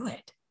got through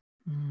it.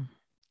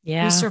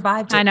 Yeah. We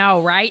survived it. I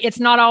know, right? It's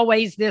not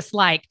always this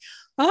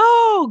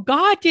oh,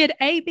 God did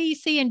A, B,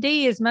 C, and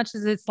D, as much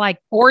as it's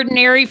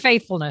ordinary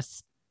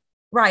faithfulness.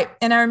 Right.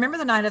 And I remember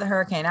the night of the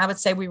hurricane. I would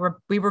say we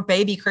were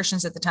baby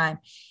Christians at the time.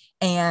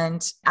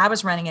 And I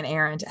was running an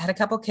errand. I had a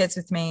couple kids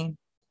with me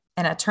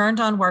and I turned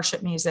on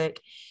worship music.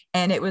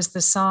 And it was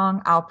the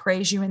song, I'll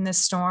Praise You in This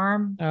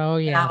Storm. Oh,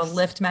 yeah. I will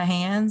lift my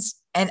hands.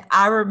 And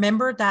I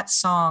remembered that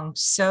song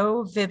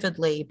so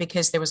vividly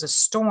because there was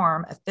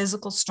a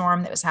physical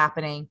storm that was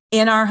happening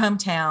in our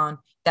hometown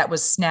that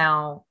was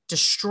now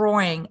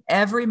destroying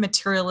every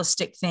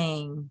materialistic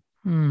thing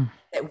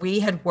that we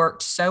had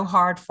worked so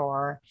hard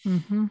for.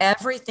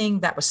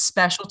 Everything that was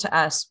special to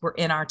us were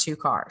in our 2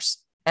 cars.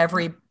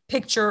 Every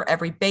picture,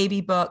 every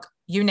baby book,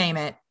 you name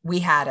it, we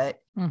had it.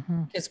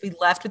 Because we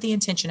left with the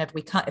intention if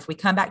we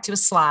come back to a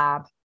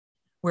slab,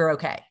 we're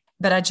okay.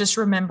 But I just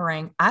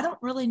remembering, I don't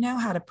really know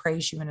how to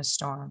praise you in a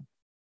storm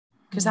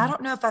because I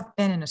don't know if I've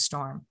been in a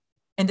storm,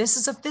 and this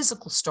is a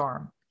physical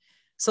storm.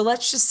 So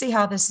let's just see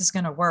how this is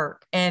going to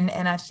work. And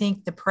I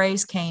think the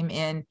praise came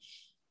in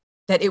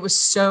that it was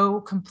so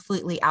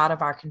completely out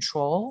of our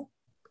control.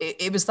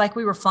 It was like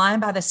we were flying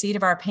by the seat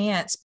of our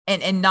pants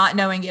and not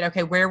knowing it.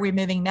 Okay, where are we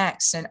moving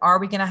next? And are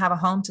we going to have a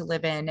home to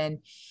live in? And,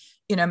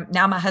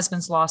 now my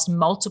husband's lost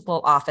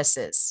multiple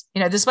offices.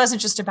 This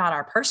wasn't just about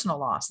our personal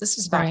loss. This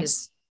is about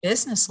his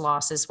business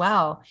loss as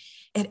well.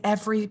 At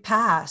every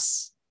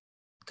pass,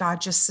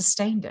 God just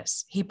sustained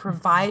us. He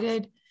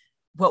provided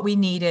what we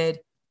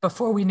needed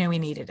before we knew we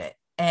needed it.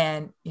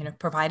 And,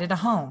 provided a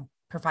home,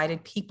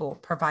 provided people,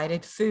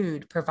 provided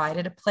food,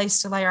 provided a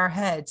place to lay our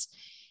heads.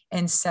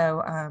 And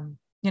so,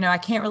 I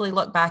can't really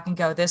look back and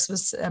go, this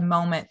was a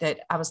moment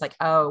that I was like,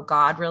 oh,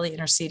 God really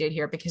interceded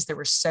here, because there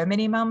were so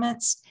many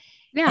moments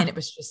and it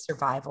was just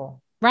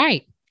survival.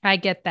 Right. I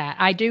get that.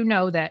 I do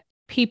know that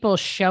people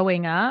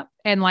showing up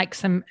and like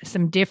some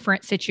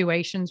different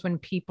situations when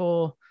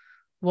people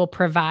will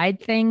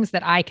provide things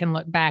that I can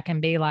look back and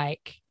be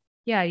like,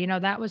 yeah,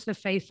 that was the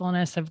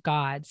faithfulness of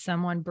God.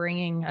 Someone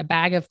bringing a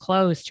bag of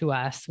clothes to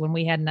us when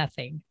we had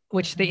nothing,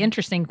 which the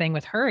interesting thing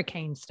with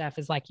hurricane stuff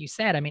is, like you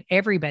said, I mean,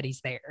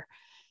 everybody's there.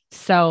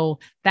 So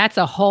that's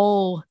a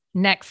whole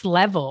next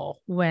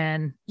level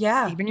when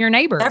even your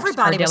neighbors,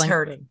 everybody was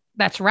hurting.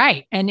 That's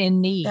right. And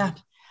in need. Yeah.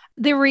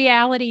 The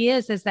reality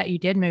is that you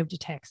did move to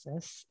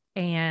Texas.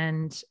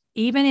 And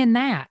even in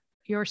that,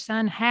 your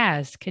son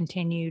has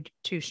continued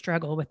to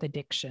struggle with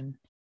addiction.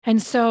 And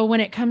so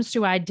when it comes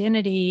to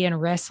identity and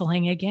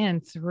wrestling again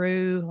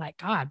through like,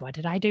 God, what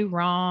did I do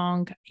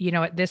wrong?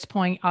 At this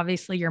point,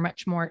 obviously you're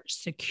much more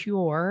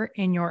secure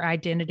in your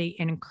identity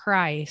in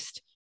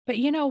Christ. But,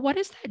 what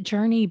has that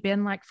journey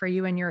been like for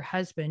you and your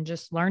husband,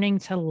 just learning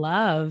to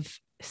love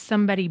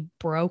somebody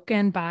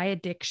broken by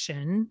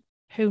addiction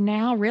who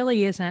now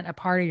really isn't a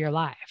part of your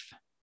life?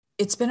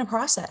 It's been a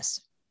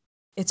process.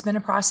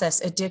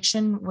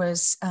 Addiction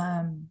was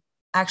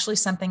actually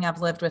something I've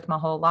lived with my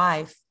whole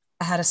life.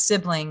 I had a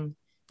sibling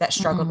that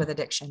struggled with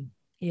addiction.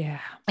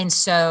 Yeah. And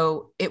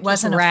so it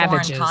wasn't a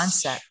foreign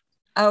concept.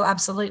 Oh,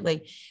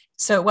 absolutely.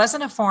 So it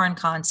wasn't a foreign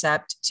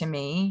concept to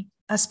me.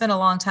 I spent a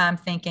long time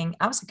thinking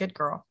I was a good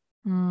girl.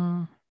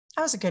 I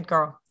was a good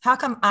girl. How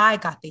come I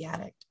got the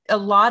addict? A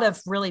lot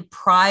of really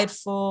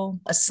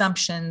prideful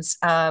assumptions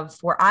of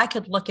where I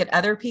could look at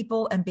other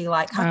people and be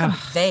like, how come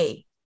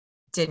they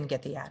didn't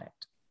get the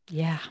addict?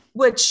 Yeah.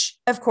 Which,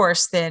 of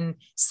course, then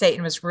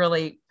Satan was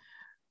really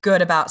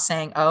good about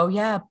saying, oh,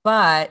 yeah,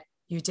 but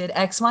you did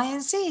X, Y,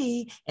 and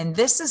Z, and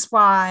this is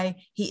why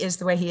he is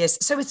the way he is.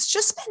 So it's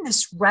just been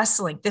this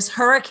wrestling, this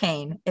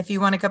hurricane, if you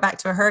want to go back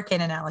to a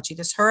hurricane analogy,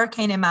 this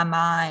hurricane in my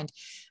mind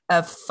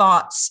of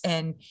thoughts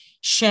and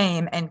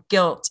shame and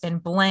guilt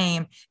and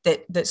blame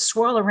that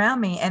swirl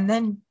around me. And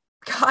then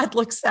God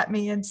looks at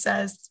me and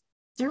says,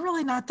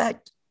 you're not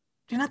that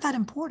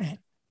important.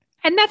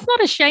 And that's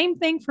not a shame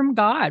thing from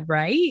God,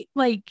 right?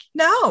 Like,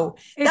 no,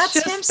 it's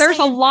just, there's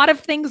a lot of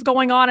things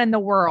going on in the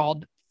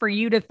world for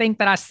you to think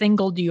that I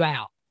singled you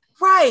out.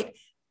 Right.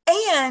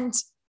 And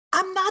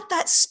I'm not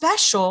that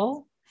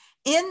special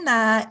in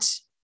that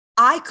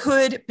I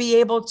could be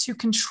able to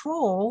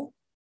control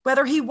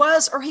whether he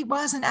was or he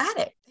was an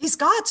addict. He's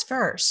God's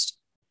first.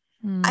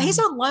 He's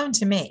on loan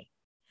to me.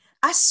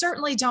 I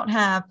certainly don't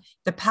have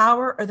the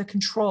power or the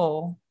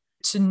control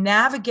to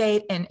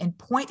navigate and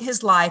point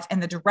his life in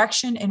the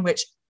direction in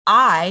which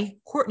I,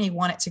 Courtney,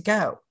 want it to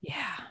go.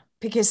 Yeah.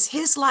 Because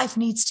his life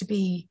needs to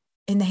be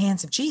in the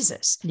hands of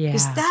Jesus. Yeah.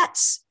 Because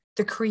that's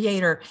the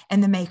creator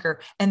and the maker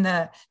and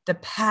the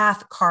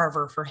path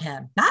carver for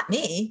him, not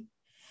me.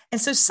 And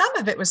so some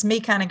of it was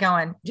me kind of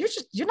going, you're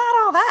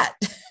not all that.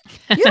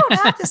 You don't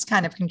have this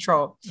kind of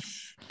control.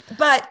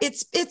 But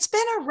it's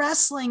been a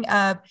wrestling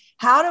of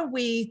how do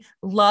we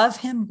love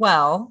him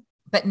well,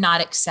 but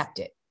not accept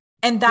it.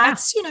 And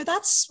that's,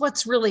 that's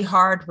what's really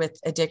hard with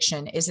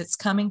addiction is it's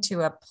coming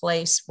to a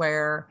place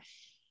where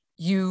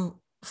you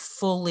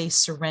fully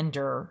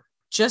surrender.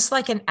 Just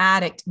like an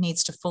addict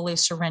needs to fully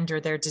surrender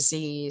their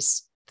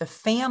disease, the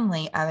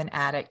family of an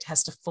addict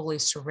has to fully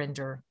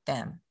surrender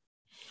them.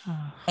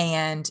 Oh.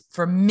 And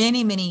for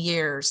many, many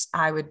years,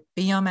 I would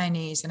be on my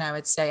knees and I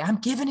would say, I'm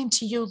giving him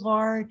to you,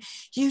 Lord.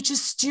 You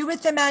just do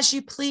with him as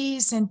you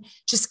please and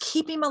just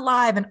keep him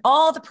alive, and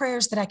all the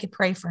prayers that I could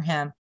pray for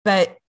him.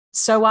 But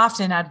so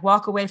often I'd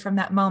walk away from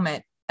that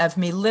moment of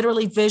me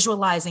literally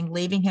visualizing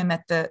leaving him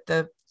at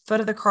the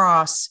foot of the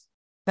cross,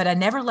 but I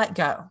never let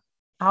go.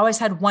 I always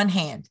had one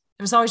hand.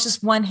 There was always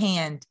just one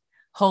hand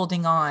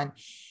holding on.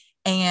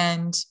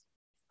 And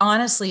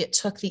honestly, it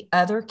took the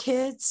other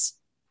kids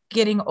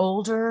getting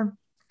older.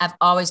 I've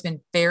always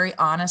been very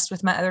honest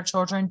with my other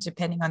children,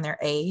 depending on their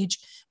age,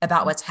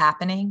 about what's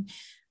happening.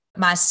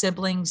 My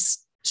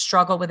siblings'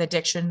 struggle with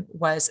addiction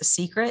was a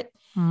secret,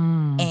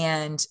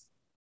 and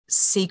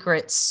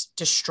secrets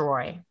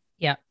destroy.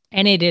 Yeah.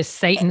 And it is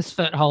Satan's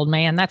foothold,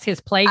 man. That's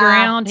his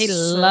playground. He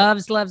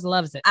loves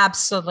it.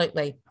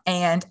 Absolutely.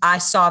 And I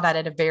saw that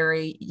at a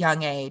very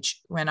young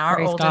age. When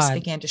our oldest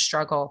began to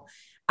struggle,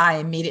 I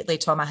immediately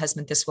told my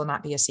husband, this will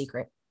not be a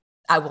secret.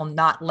 I will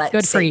not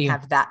let Satan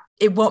have that.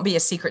 It won't be a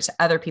secret to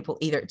other people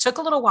either. It took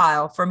a little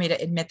while for me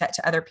to admit that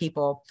to other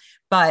people,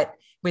 but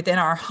within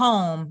our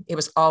home, it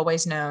was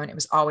always known, it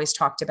was always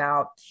talked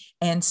about.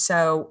 And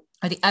so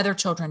the other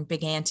children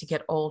began to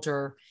get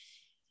older,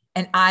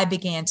 and I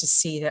began to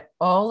see that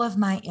all of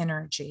my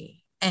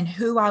energy and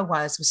who I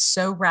was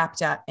so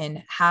wrapped up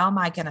in how am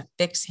I going to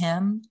fix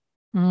him,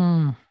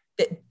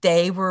 that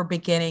they were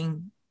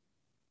beginning.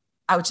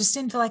 I just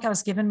didn't feel like I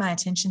was giving my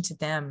attention to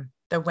them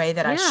the way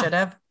that I should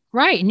have.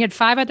 Right. And you had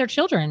 5 other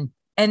children.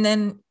 And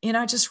then,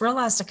 I just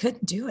realized I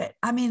couldn't do it.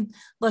 I mean,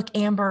 look,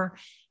 Amber,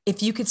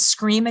 if you could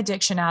scream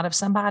addiction out of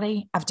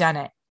somebody, I've done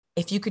it.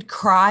 If you could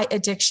cry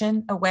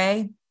addiction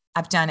away,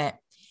 I've done it.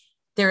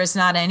 There is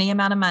not any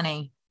amount of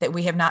money that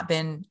we have not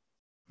been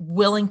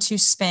willing to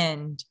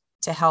spend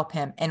to help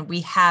him. And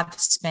we have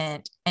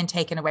spent and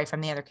taken away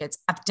from the other kids.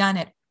 I've done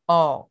it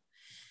all.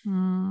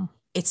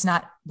 It's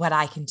not what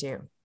I can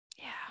do.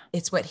 Yeah.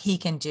 It's what he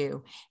can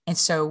do. And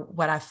so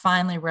what I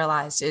finally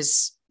realized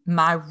is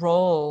my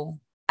role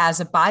as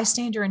a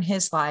bystander in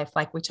his life,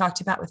 like we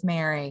talked about with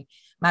Mary,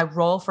 my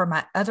role for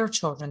my other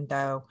children,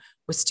 though,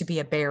 was to be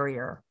a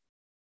barrier.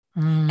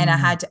 And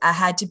I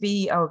had to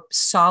be a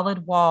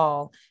solid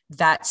wall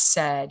that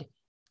said,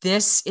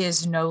 this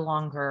is no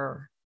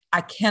longer,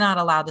 I cannot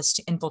allow this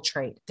to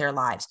infiltrate their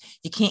lives.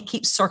 You can't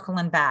keep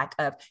circling back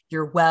of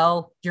you're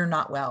well, you're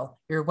not well,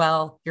 you're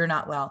well, you're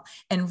not well.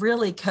 And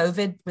really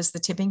COVID was the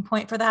tipping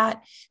point for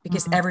that,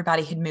 because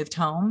everybody had moved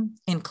home,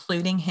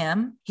 including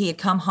him. He had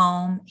come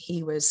home.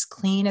 He was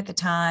clean at the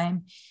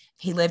time.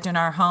 He lived in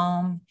our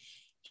home.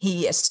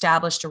 He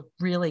established a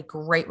really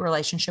great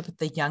relationship with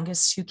the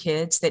youngest 2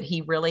 kids that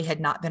he really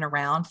had not been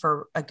around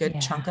for a good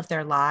chunk of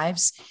their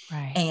lives.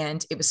 Right.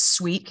 And it was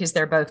sweet because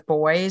they're both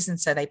boys. And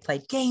so they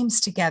played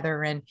games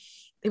together, and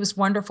it was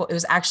wonderful. It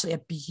was actually a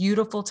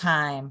beautiful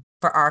time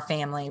for our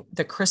family,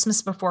 the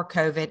Christmas before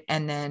COVID.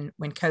 And then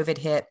when COVID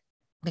hit,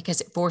 because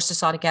it forced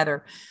us all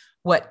together,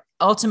 what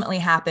ultimately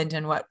happened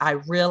and what I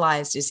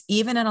realized is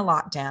even in a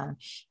lockdown,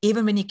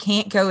 even when you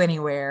can't go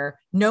anywhere,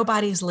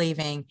 nobody's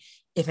leaving.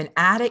 If an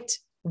addict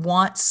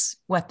wants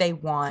what they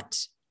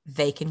want,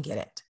 they can get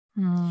it.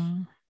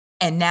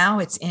 And now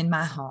it's in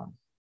my home.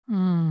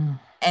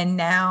 And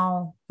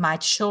now my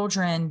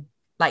children,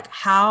 like,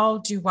 how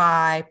do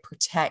I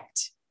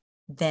protect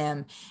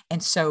them?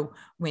 And so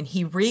when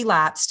he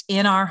relapsed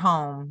in our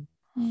home,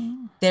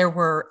 there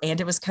were, and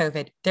it was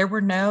COVID, there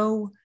were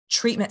no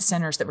treatment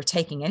centers that were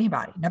taking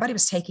anybody. Nobody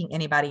was taking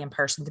anybody in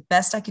person. The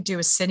best I could do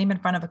is sit him in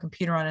front of a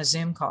computer on a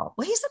Zoom call.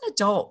 Well, he's an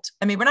adult.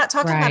 I mean, we're not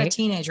talking about a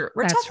teenager.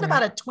 We're talking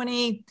about a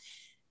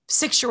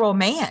 26-year-old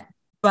man.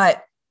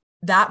 But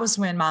that was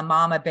when my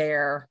mama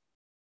bear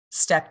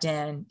stepped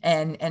in.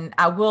 And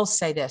I will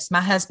say this,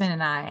 my husband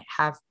and I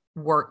have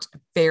worked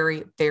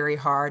very, very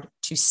hard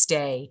to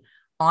stay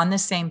on the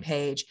same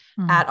page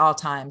at all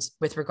times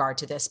with regard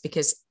to this,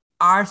 because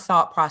our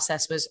thought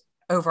process was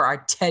over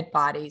our dead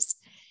bodies.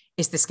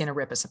 Is this going to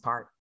rip us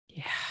apart?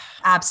 Yeah,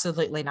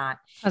 absolutely not.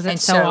 As it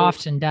so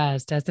often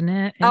does, doesn't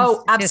it?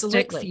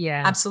 Absolutely.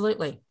 Yeah,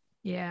 absolutely.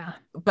 Yeah.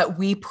 But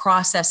we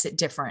process it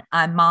different.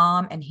 I'm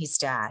mom and he's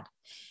dad.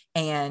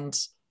 And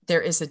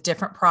there is a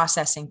different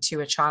processing to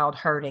a child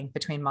hurting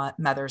between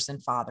mothers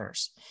and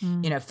fathers.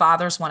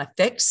 Fathers want to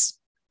fix,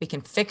 we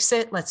can fix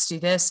it. Let's do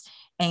this.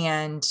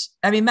 And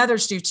I mean,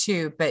 mothers do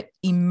too, but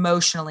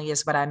emotionally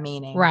is what I'm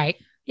meaning. Right.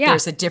 Yeah.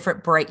 There's a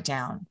different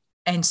breakdown.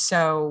 And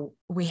so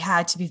we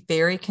had to be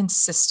very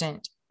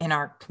consistent in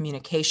our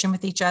communication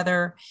with each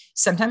other.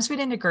 Sometimes we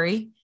didn't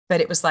agree,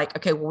 but it was like,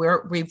 okay,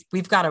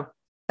 we've got to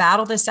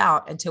battle this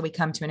out until we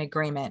come to an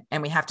agreement,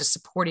 and we have to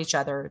support each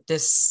other.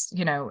 This,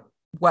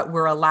 what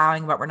we're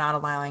allowing, what we're not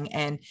allowing.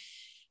 And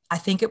I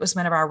think it was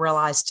whenever I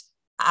realized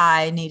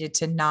I needed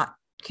to not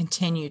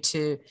continue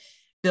to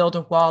build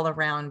a wall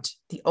around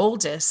the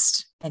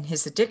oldest and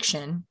his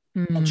addiction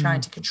and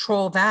trying to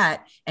control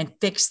that and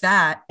fix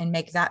that and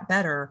make that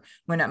better.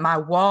 When my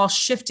wall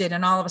shifted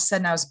and all of a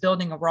sudden I was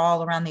building a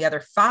wall around the other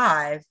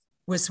 5,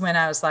 was when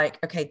I was like,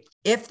 okay,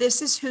 if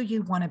this is who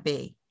you want to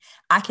be,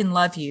 I can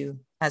love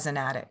you as an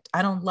addict.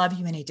 I don't love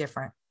you any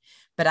different,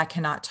 but I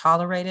cannot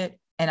tolerate it,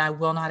 and I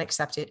will not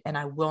accept it, and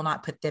I will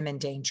not put them in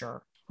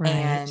danger. Right.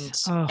 And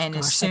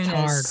as soon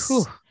as,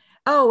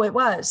 it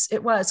was,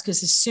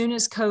 because as soon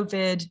as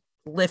COVID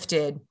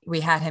lifted,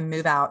 we had him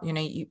move out.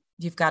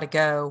 You've got to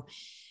go.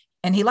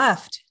 And he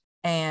left.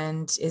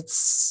 And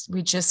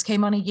we just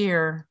came on a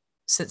year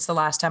since the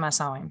last time I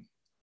saw him.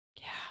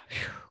 Yeah.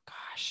 Whew,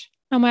 gosh.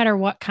 No matter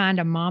what kind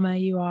of mama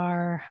you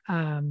are,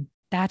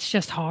 that's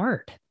just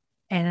hard.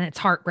 And it's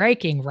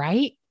heartbreaking,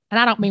 right? And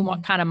I don't mean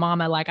what kind of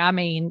mama, like, I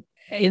mean,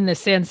 in the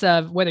sense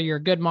of whether you're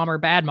a good mom or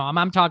bad mom.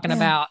 I'm talking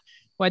about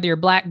whether you're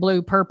black,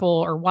 blue, purple,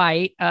 or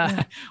white,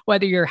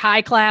 whether you're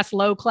high class,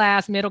 low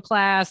class, middle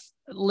class,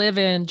 live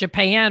in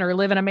Japan or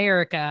live in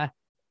America.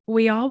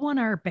 We all want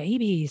our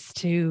babies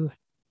to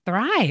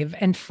thrive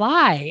and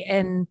fly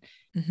and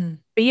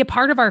be a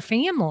part of our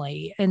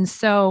family. And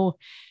so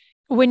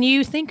when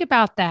you think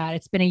about that,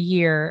 it's been a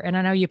year, and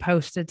I know you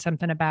posted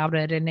something about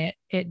it, and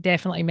it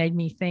definitely made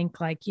me think,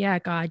 like, yeah,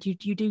 God,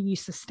 you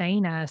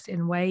sustain us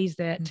in ways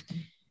that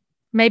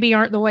maybe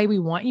aren't the way we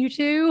want you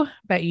to,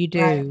 but you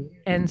do. Right.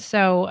 And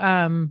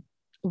so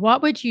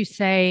What would you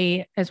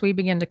say as we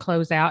begin to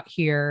close out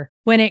here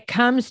when it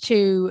comes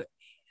to,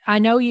 I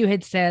know you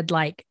had said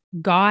like,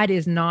 God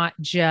is not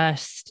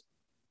just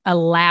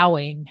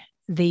allowing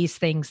these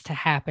things to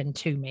happen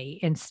to me.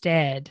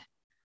 Instead,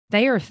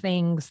 they are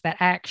things that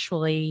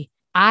actually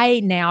I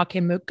now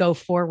can go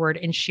forward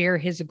and share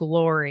his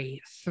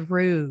glory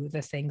through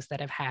the things that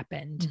have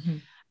happened. Mm-hmm.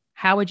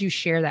 How would you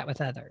share that with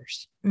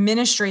others?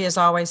 Ministry has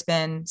always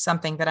been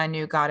something that I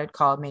knew God had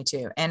called me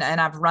to. And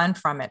I've run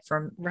from it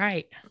for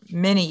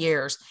many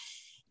years.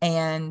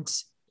 And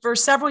for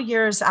several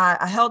years,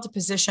 I held a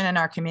position in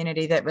our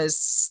community that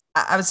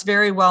I was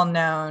very well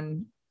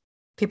known.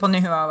 People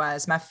knew who I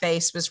was. My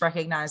face was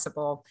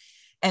recognizable.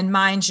 And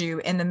mind you,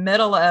 in the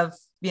middle of,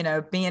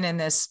 being in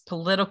this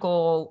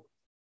political,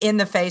 in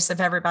the face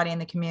of everybody in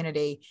the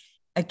community,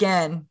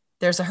 again,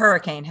 there's a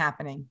hurricane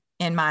happening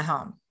in my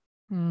home.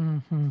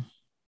 Mm-hmm.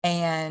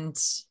 And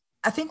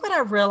I think what I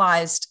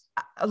realized,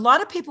 a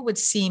lot of people would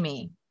see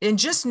me and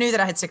just knew that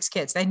I had 6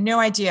 kids. They had no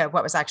idea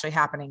what was actually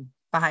happening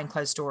behind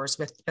closed doors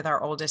with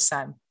our oldest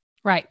son.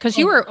 Right. Because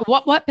you were,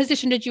 what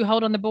position did you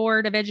hold on the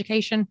board of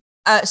education?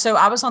 So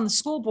I was on the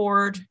school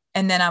board,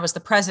 and then I was the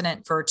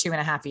president for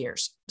 2.5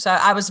 years. So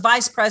I was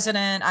vice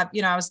president. I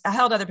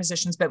held other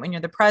positions, but when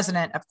you're the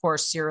president, of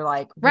course, you're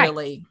like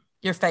really,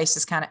 your face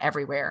is kind of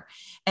everywhere.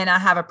 And I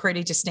have a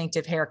pretty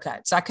distinctive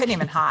haircut, so I couldn't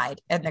even hide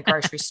in the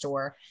grocery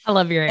store. I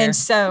love your hair. And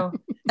so,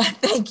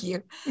 thank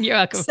you. You're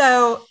welcome.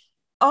 So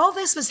all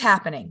this was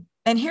happening.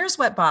 And here's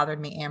what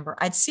bothered me, Amber.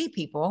 I'd see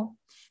people,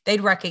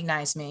 they'd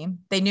recognize me.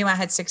 They knew I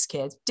had 6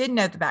 kids, didn't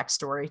know the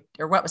backstory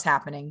or what was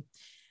happening.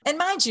 And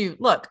mind you,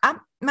 look,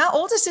 my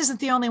oldest isn't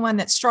the only one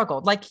that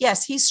struggled. Like,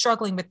 yes, he's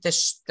struggling with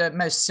the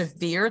most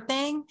severe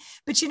thing,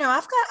 but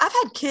I've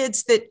had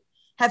kids that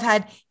have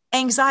had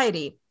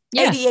anxiety,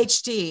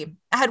 ADHD.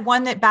 I had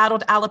one that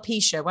battled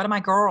alopecia. One of my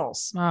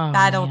girls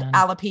battled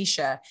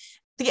alopecia.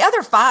 The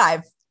other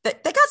 5, they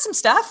got some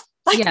stuff.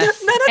 Like,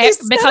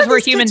 yes. Because we're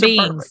human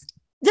beings.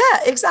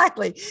 Yeah,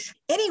 exactly.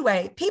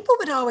 Anyway, people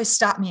would always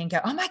stop me and go,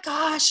 "Oh my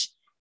gosh,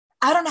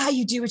 I don't know how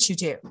you do what you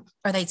do."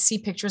 Or they'd see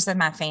pictures of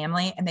my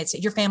family and they'd say,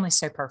 "Your family's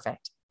so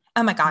perfect.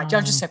 Oh my God,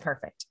 y'all just so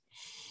perfect."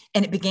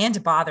 And it began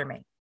to bother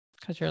me.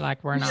 Because you're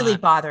like, we're not. Really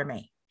bother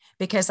me,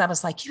 because I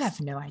was like, you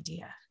have no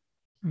idea.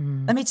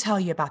 Let me tell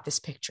you about this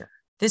picture.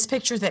 This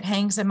picture that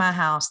hangs in my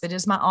house, that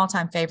is my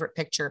all-time favorite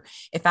picture.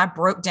 If I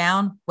broke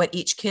down what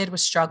each kid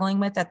was struggling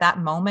with at that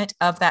moment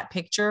of that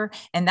picture,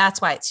 and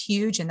that's why it's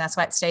huge and that's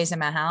why it stays in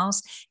my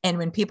house. And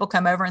when people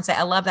come over and say,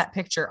 "I love that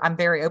picture," I'm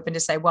very open to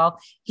say, well,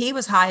 he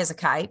was high as a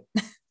kite.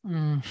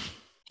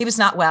 He was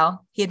not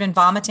well. He had been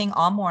vomiting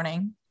all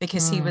morning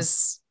because he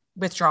was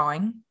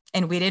withdrawing,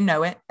 and we didn't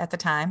know it at the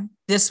time.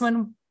 This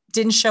one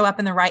didn't show up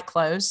in the right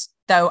clothes,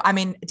 though. I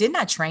mean, didn't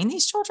I train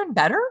these children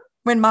better?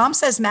 When mom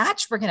says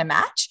match, we're going to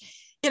match.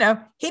 He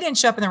didn't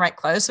show up in the right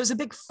clothes. So it was a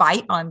big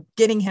fight on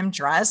getting him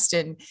dressed.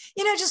 And,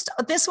 just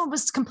this one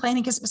was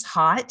complaining because it was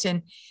hot.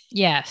 And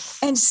yes.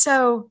 And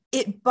so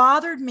it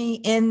bothered me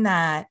in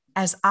that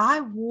as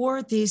I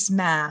wore these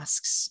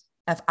masks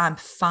of I'm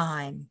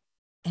fine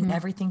and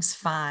everything's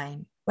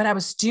fine, what I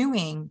was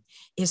doing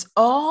is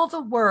all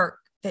the work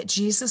that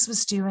Jesus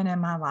was doing in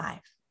my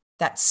life,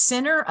 that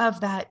center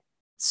of that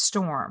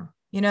storm,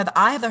 the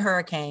eye of the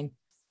hurricane,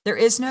 there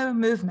is no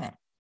movement.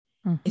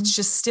 It's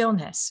just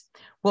stillness.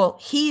 Well,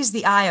 he's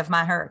the eye of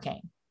my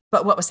hurricane.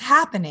 But what was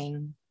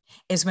happening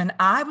is when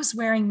I was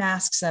wearing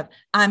masks of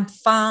I'm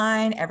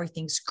fine,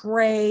 everything's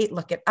great,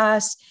 look at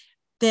us,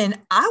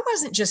 then I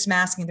wasn't just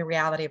masking the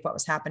reality of what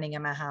was happening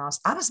in my house.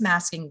 I was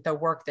masking the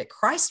work that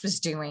Christ was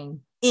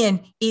doing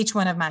in each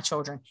one of my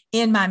children,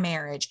 in my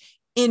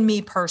marriage, in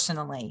me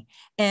personally.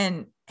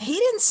 And he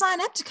didn't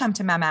sign up to come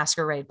to my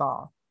masquerade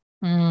ball.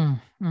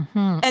 And then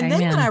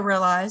when I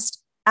realized,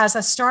 as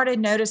I started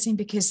noticing,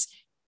 because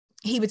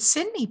he would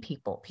send me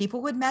people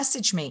would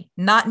message me,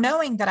 not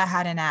knowing that I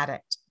had an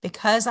addict,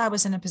 because I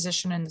was in a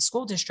position in the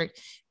school district.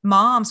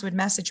 Moms would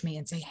message me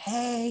and say,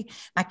 "Hey,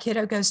 my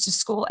kiddo goes to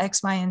school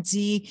X, Y, and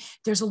Z.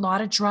 There's a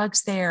lot of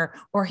drugs there,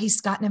 or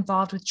he's gotten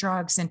involved with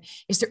drugs. And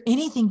is there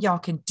anything y'all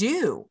can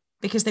do?"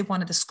 Because they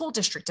wanted the school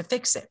district to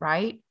fix it,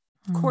 right?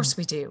 Of course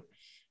we do.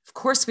 Of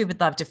course we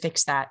would love to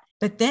fix that.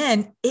 But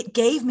then it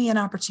gave me an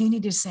opportunity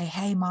to say,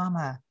 "Hey,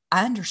 mama,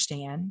 I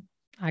understand.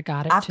 I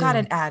got it. I've got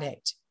an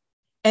addict."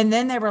 And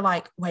then they were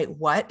like, "Wait,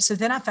 what?" So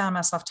then I found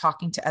myself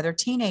talking to other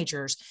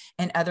teenagers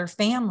and other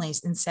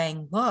families and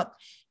saying, "Look,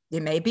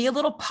 it may be a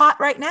little pot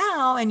right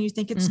now and you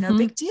think it's no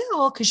big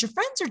deal because your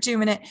friends are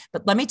doing it,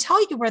 but let me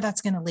tell you where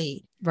that's going to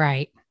lead."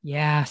 Right.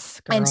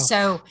 Yes. Girl. And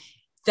so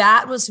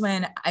that was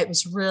when it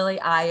was really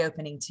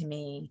eye-opening to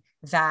me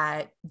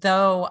that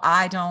though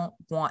I don't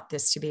want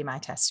this to be my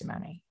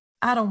testimony,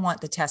 I don't want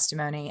the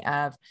testimony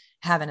of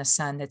having a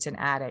son that's an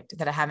addict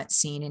that I haven't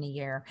seen in a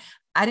year.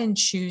 I didn't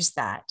choose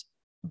that.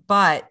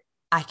 But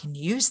I can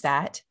use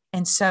that.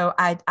 And so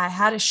I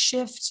had a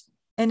shift,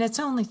 and it's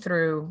only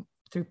through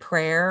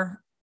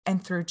prayer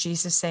and through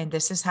Jesus saying,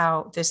 this is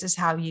how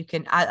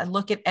I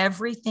look at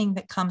everything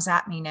that comes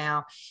at me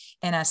now.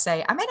 And I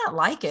say, I may not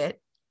like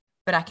it,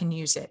 but I can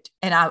use it.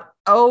 And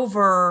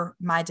over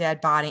my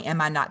dead body,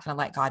 am I not going to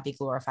let God be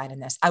glorified in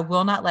this? I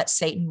will not let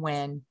Satan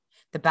win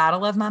the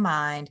battle of my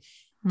mind,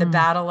 the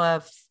battle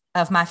of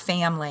my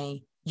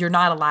family. You're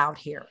not allowed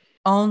here.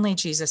 Only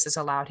Jesus is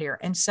allowed here.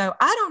 And so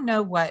I don't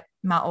know what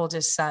my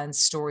oldest son's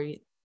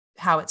story,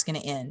 how it's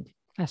going to end.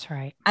 That's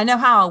right. I know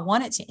how I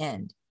want it to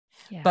end.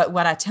 Yeah. But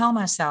what I tell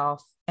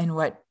myself and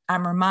what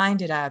I'm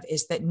reminded of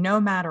is that no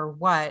matter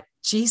what,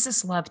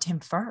 Jesus loved him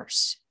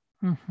first.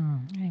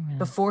 Amen.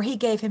 Before he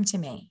gave him to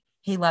me,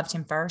 he loved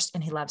him first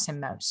and he loves him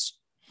most.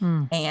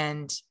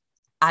 And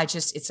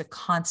it's a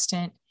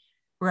constant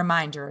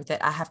reminder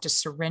that I have to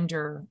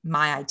surrender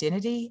my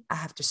identity. I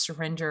have to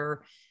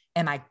surrender,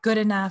 am I good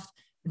enough?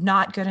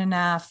 Not good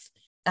enough?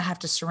 I have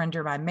to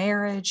surrender my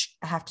marriage.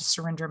 I have to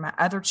surrender my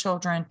other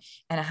children,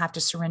 and I have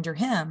to surrender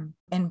him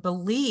and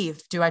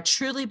believe. Do I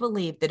truly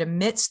believe that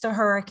amidst the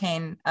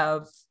hurricane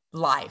of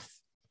life,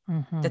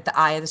 that the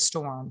eye of the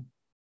storm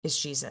is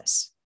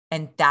Jesus?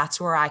 And that's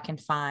where I can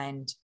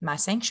find my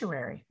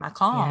sanctuary, my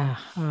calm. Yeah.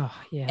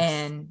 Oh, yes.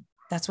 And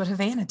that's what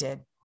Havana did.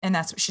 And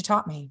that's what she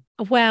taught me.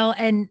 Well,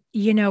 and,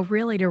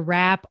 really to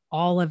wrap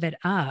all of it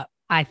up,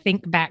 I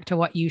think back to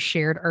what you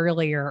shared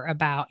earlier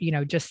about,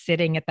 just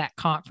sitting at that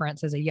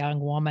conference as a young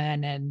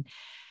woman and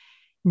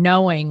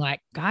knowing like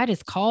God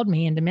has called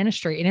me into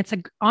ministry. And it's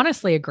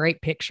honestly a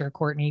great picture,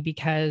 Courtney,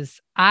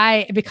 because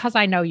I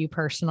know you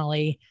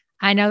personally,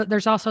 I know that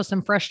there's also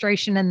some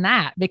frustration in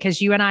that,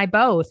 because you and I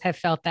both have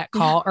felt that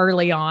call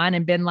early on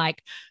and been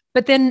like,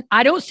 but then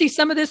I don't see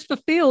some of this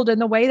fulfilled in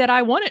the way that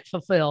I want it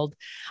fulfilled.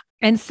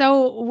 And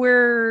so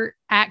we're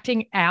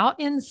acting out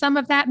in some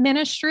of that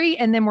ministry,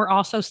 and then we're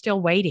also still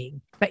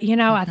waiting. But,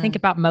 I think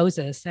about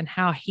Moses and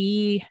how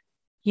he,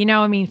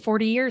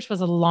 40 years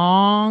was a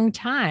long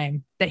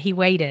time that he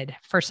waited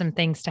for some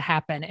things to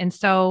happen. And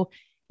so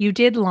you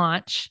did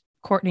launch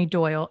Courtney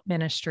Doyle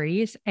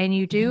Ministries, and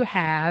you do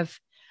have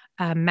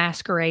a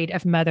Masquerade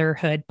of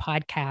Motherhood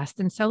podcast.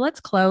 And so let's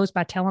close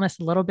by telling us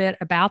a little bit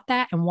about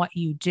that and what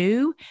you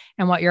do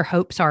and what your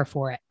hopes are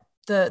for it.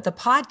 The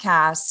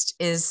podcast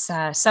is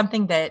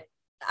something that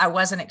I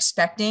wasn't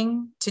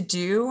expecting to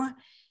do.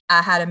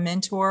 I had a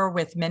mentor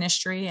with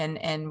ministry,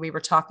 and we were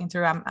talking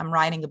through, I'm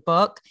writing a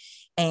book,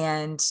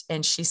 and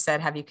she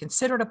said, have you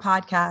considered a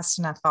podcast?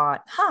 And I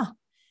thought,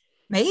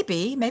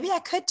 maybe I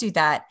could do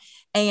that.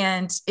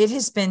 And it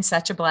has been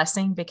such a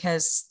blessing,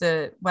 because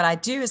what I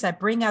do is I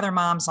bring other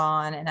moms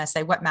on and I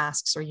say, what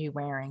masks are you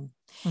wearing?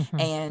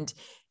 And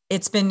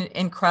it's been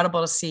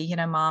incredible to see,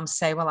 moms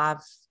say, well,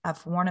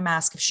 I've worn a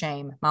mask of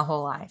shame my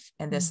whole life,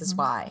 and this is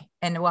why.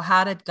 And well,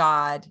 how did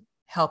God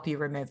help you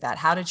remove that?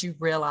 How did you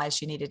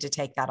realize you needed to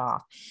take that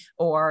off?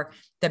 Or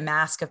the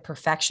mask of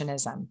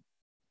perfectionism.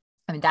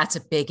 I mean, that's a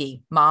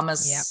biggie.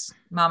 Mamas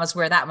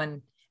wear that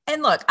one.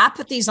 And look, I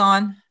put these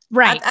on.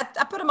 Right.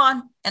 I put them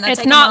on, and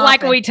it's not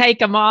like we take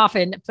them off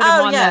and put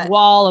them on the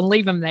wall and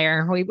leave them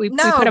there. We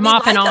put them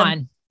off and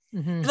on.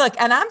 Look,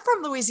 and I'm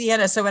from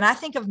Louisiana. So when I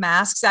think of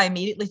masks, I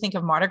immediately think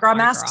of Mardi Gras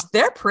masks.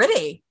 They're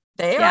pretty.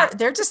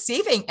 They're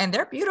deceiving, and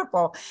they're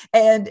beautiful.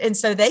 And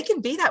so they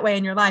can be that way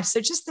in your life. So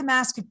just the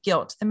mask of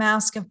guilt, the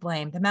mask of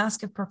blame, the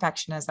mask of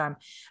perfectionism.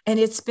 And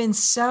it's been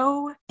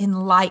so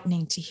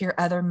enlightening to hear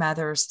other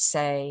mothers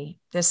say,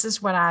 this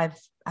is what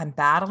I'm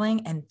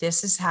battling, and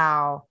this is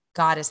how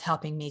God is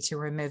helping me to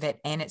remove it.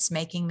 And it's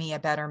making me a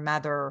better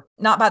mother,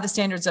 not by the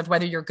standards of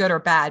whether you're good or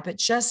bad, but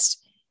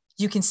just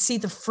you can see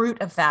the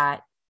fruit of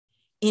that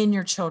in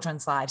your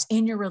children's lives,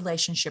 in your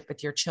relationship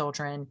with your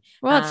children.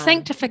 Well, it's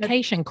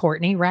sanctification,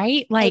 Courtney,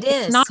 right? Like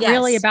it's not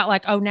really about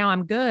like, oh, now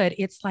I'm good.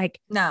 It's like,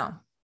 no,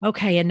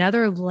 okay,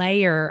 another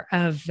layer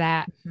of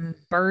that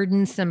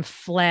burdensome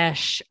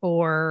flesh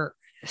or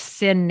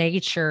sin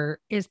nature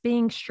is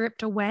being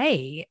stripped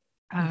away.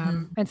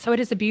 And so it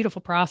is a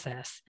beautiful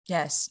process.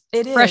 Yes,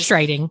 it is.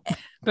 Frustrating,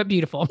 but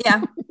beautiful.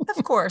 Yeah,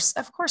 of course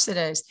it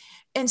is.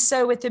 And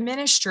so with the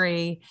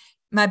ministry,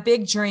 my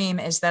big dream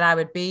is that I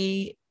would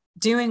be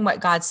doing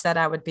what God said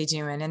I would be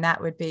doing. And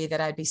that would be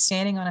that I'd be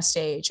standing on a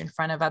stage in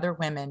front of other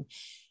women,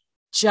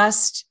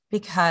 just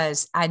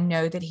because I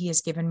know that he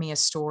has given me a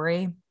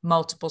story,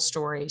 multiple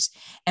stories.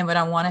 And what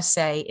I want to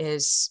say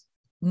is,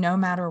 no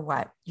matter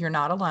what, you're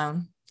not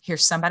alone.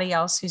 Here's somebody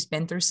else who's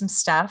been through some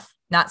stuff,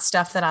 not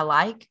stuff that I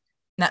like,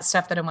 not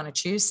stuff that I want to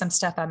choose, some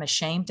stuff I'm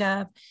ashamed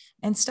of,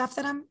 and stuff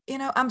that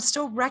I'm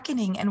still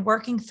reckoning and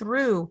working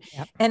through.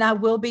 Yep. And I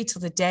will be till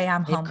the day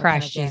I'm home.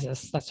 Christ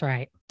Jesus. That's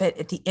right. But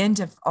at the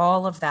end of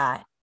all of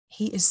that,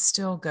 he is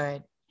still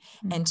good.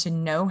 And to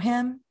know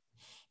him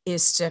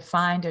is to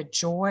find a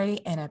joy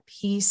and a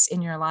peace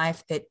in your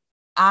life that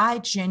I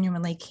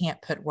genuinely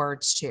can't put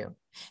words to.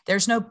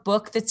 There's no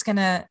book that's going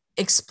to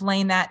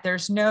explain that.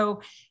 There's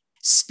no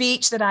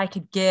speech that I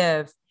could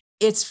give.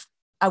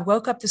 I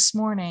woke up this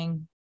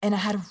morning and I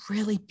had a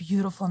really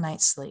beautiful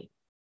night's sleep.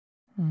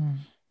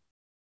 And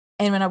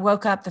when I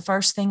woke up, the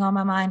first thing on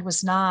my mind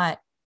was not,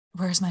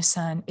 where's my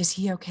son? Is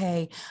he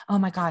okay? Oh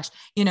my gosh.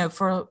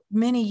 For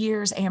many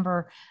years,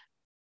 Amber,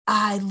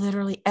 I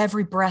literally,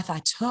 every breath I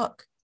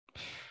took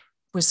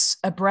was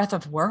a breath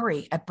of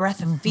worry, a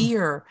breath of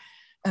fear.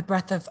 a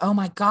breath of, oh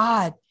my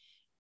God.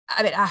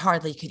 I mean, I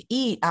hardly could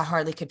eat. I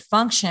hardly could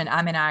function.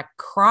 I mean, I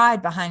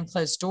cried behind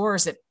closed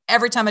doors.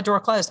 Every time a door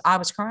closed, I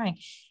was crying.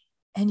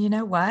 And you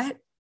know what?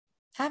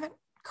 I haven't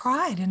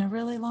cried in a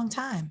really long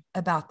time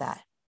about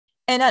that.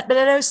 But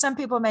I know some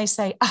people may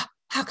say,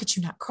 how could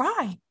you not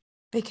cry?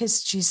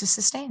 Because Jesus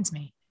sustains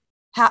me.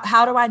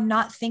 How do I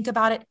not think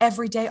about it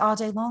every day, all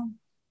day long?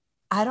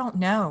 I don't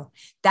know.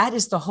 That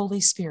is the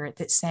Holy Spirit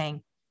that's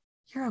saying,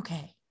 you're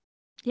okay.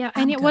 Yeah.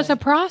 And it was a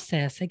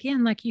process.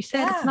 Again, like you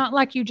said, It's not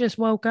like you just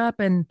woke up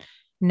and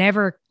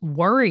never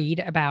worried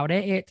about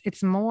it.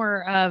 It's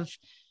more of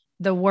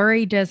the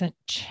worry doesn't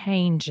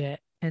change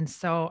it. And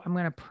so I'm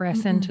going to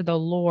press into the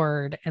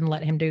Lord and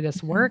let him do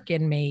this work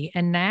in me.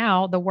 And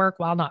now the work,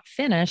 while not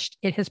finished,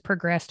 it has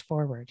progressed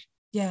forward.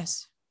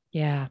 Yes.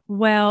 Yeah.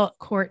 Well,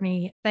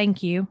 Courtney,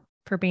 thank you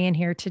for being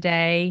here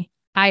today.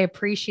 I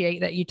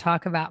appreciate that you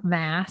talk about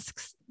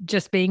masks,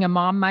 just being a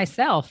mom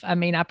myself. I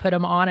mean, I put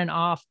them on and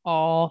off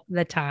all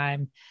the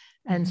time.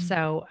 And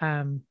so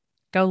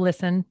go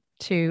listen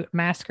to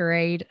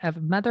Masquerade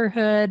of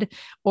Motherhood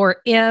or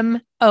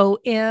MOM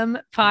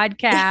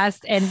podcast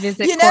and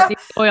visit Courtney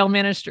Doyle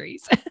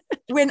Ministries.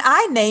 When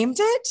I named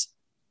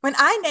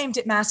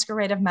it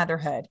Masquerade of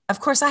Motherhood,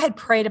 of course, I had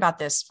prayed about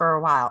this for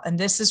a while. And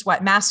this is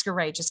what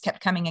Masquerade just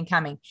kept coming and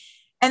coming.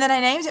 And then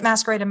I named it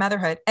Masquerade of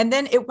Motherhood. And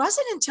then it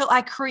wasn't until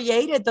I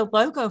created the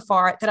logo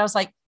for it that I was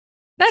like,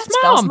 that's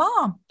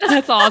Mom.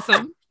 That's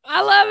awesome.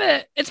 I love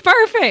it. It's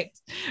perfect.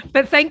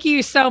 But thank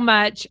you so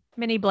much.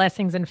 Many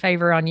blessings and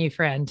favor on you,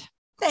 friend.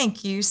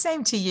 Thank you.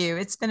 Same to you.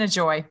 It's been a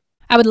joy.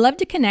 I would love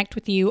to connect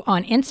with you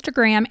on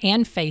Instagram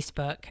and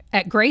Facebook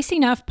at Grace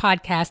Enough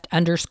Podcast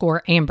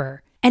 _Amber.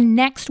 And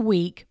next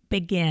week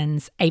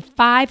begins a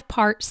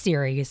 5-part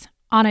series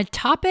on a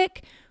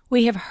topic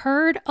we have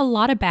heard a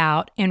lot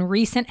about in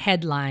recent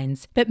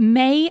headlines, but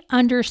may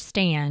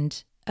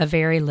understand a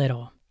very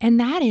little. And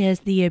that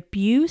is the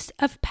abuse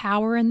of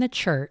power in the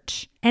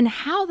church and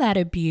how that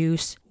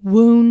abuse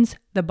wounds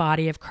the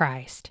body of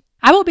Christ.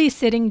 I will be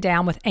sitting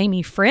down with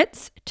Amy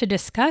Fritz to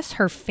discuss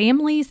her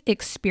family's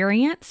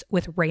experience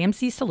with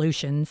Ramsey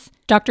Solutions,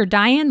 Dr.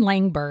 Diane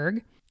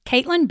Langberg,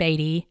 Caitlin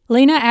Beatty,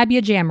 Lena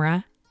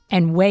Abiajamra,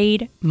 and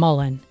Wade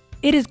Mullen.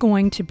 It is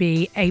going to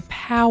be a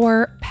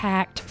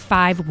power-packed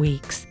 5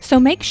 weeks, so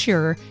make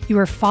sure you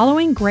are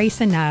following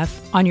Grace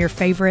Enough on your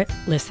favorite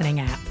listening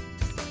app.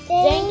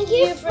 Thank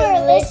you for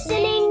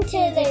listening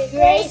to the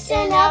Grace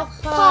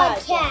Enough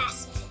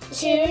podcast.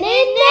 Tune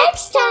in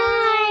next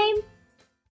time.